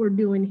thing that we're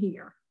doing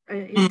here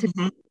in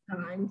today's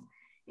times.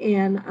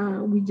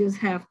 And we just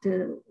have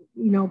to,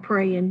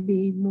 pray and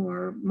be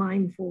more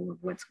mindful of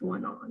what's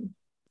going on.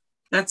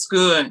 That's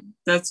good.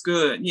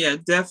 Yeah,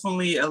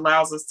 definitely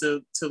allows us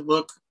to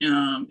look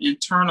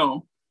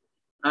internal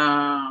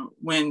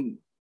when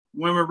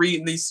we're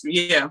reading these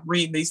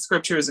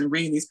scriptures and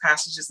reading these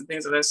passages and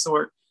things of that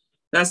sort.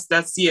 That's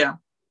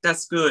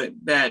good.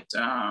 That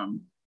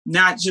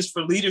not just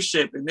for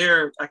leadership and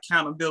their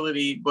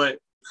accountability, but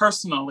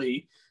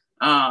personally,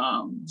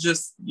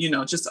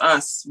 just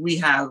us, we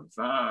have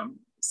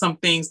some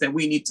things that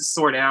we need to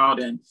sort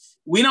out, and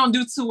we don't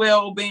do too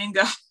well obeying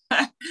God.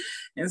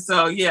 And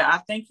so, yeah, I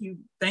thank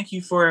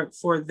you for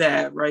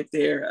that right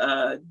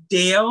there.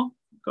 Dale,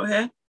 go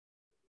ahead.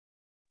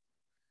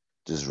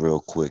 Just real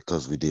quick,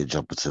 because we did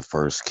jump into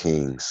First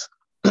Kings.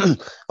 I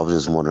was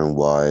just wondering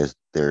why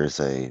there's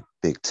a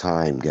big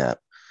time gap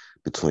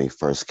between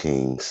First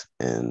Kings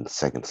and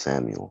Second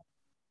Samuel.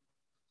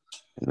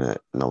 And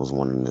I was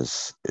wondering,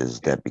 is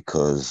that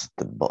because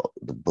the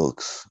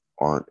books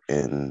aren't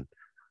in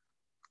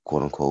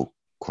quote unquote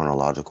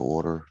chronological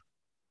order?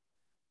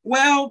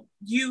 Well,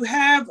 you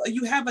have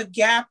a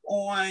gap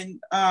on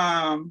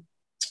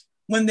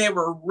when they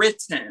were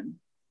written.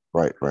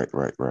 Right.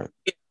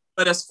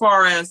 But as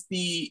far as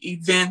the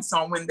events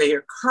on when they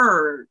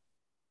occurred,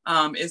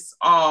 it's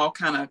all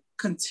kind of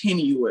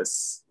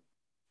continuous.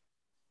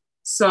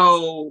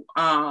 So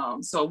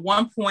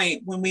one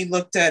point when we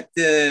looked at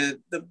the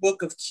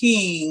Book of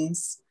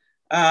Kings,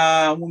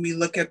 when we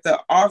look at the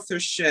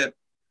authorship,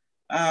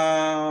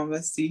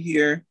 let's see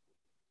here.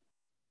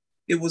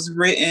 It was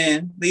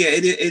written, yeah,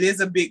 it is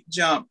a big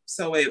jump.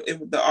 So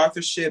the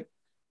authorship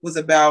was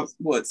about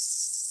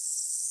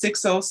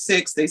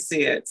 606, they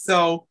said.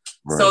 So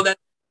right. So that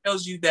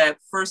tells you that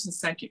First and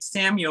Second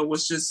Samuel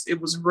was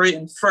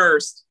written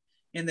first,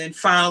 and then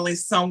finally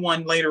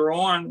someone later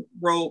on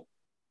wrote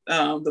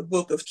the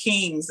Book of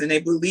Kings, and they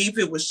believe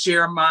it was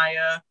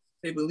Jeremiah.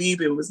 They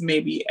believe it was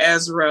maybe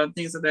Ezra,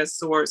 things of that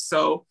sort.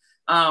 So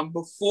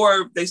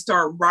before they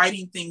start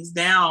writing things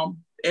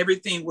down,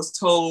 everything was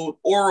told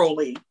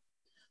orally.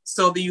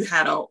 So that you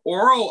had an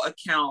oral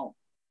account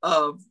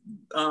of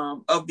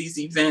these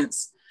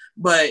events,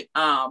 but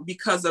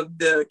because of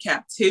the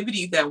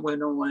captivity that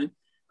went on,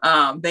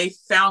 they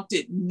found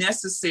it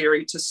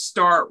necessary to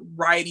start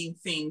writing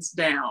things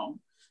down.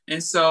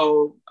 And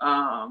so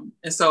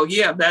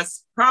yeah,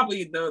 that's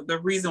probably the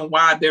reason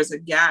why there's a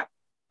gap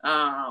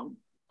on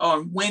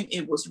when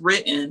it was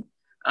written,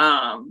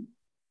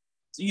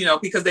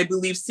 because they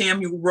believe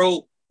Samuel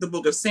wrote the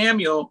Book of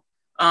Samuel,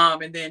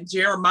 and then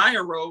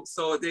Jeremiah wrote,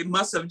 so they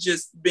must have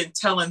just been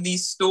telling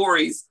these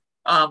stories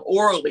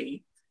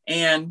orally.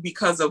 And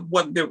because of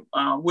what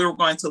we're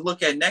going to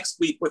look at next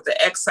week with the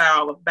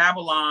exile of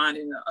Babylon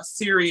and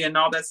Assyria and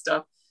all that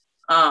stuff,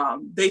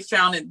 they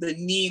found the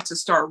need to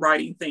start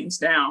writing things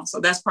down. So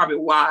that's probably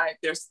why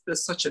there's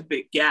such a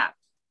big gap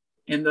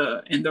in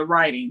the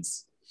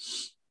writings.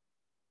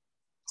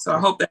 So I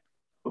hope that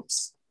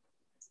helps.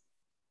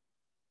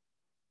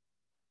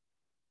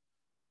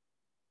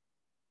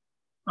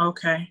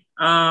 Okay.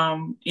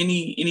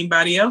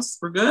 Anybody else?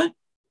 We're good?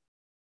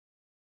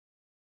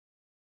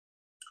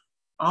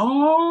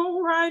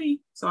 All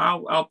righty. So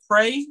I'll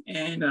pray,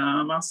 and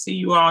I'll see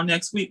you all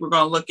next week. We're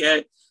going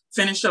to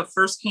finish up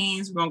First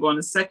Kings. We're going to go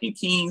into Second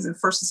Kings and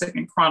First and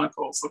Second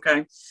Chronicles.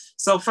 Okay.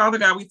 So Father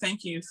God, we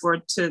thank you for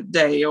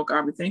today. Oh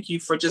God, we thank you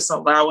for just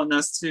allowing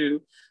us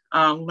to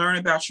learn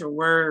about your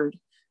word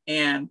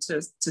and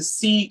to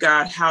see,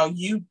 God, how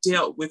you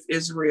dealt with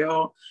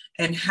Israel,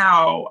 and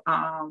how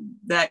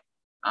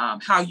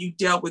you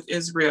dealt with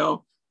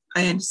Israel,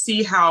 and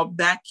see how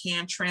that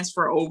can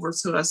transfer over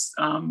to us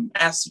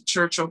as the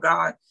church, oh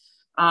God.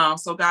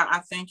 So God, I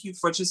thank you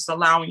for just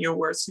allowing your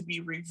words to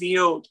be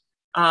revealed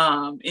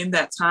in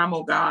that time,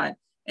 oh God.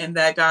 And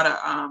that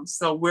God,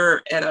 so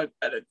we're at a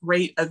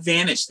great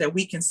advantage that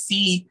we can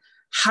see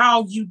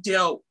how you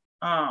dealt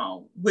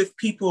with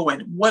people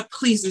and what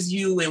pleases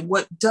you and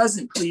what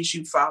doesn't please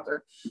you,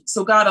 Father.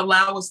 So God,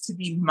 allow us to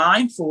be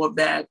mindful of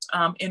that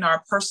in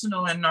our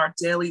personal and our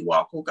daily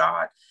walk, oh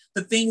God.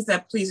 The things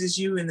that pleases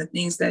you and the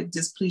things that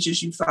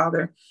displeases you,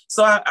 Father.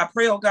 So I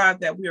pray, oh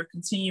God, that we are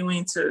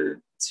continuing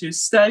to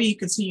study,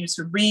 continue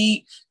to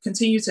read,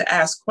 continue to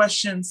ask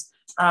questions,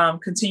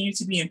 continue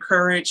to be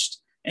encouraged.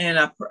 And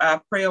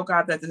I pray, oh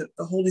God, that the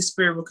Holy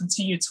Spirit will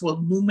continue to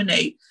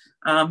illuminate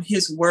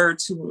his word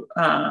to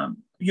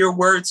your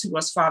word to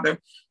us, Father.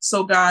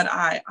 So God,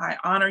 I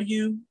honor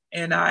you,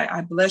 and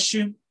I bless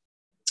you,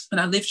 and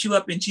I lift you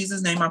up in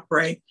Jesus' name. I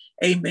pray.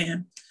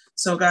 Amen.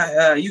 So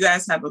God, you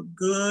guys have a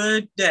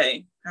good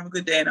day. Have a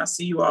good day, and I'll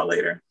see you all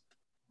later.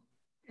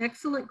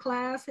 Excellent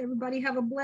class. Everybody have a blessed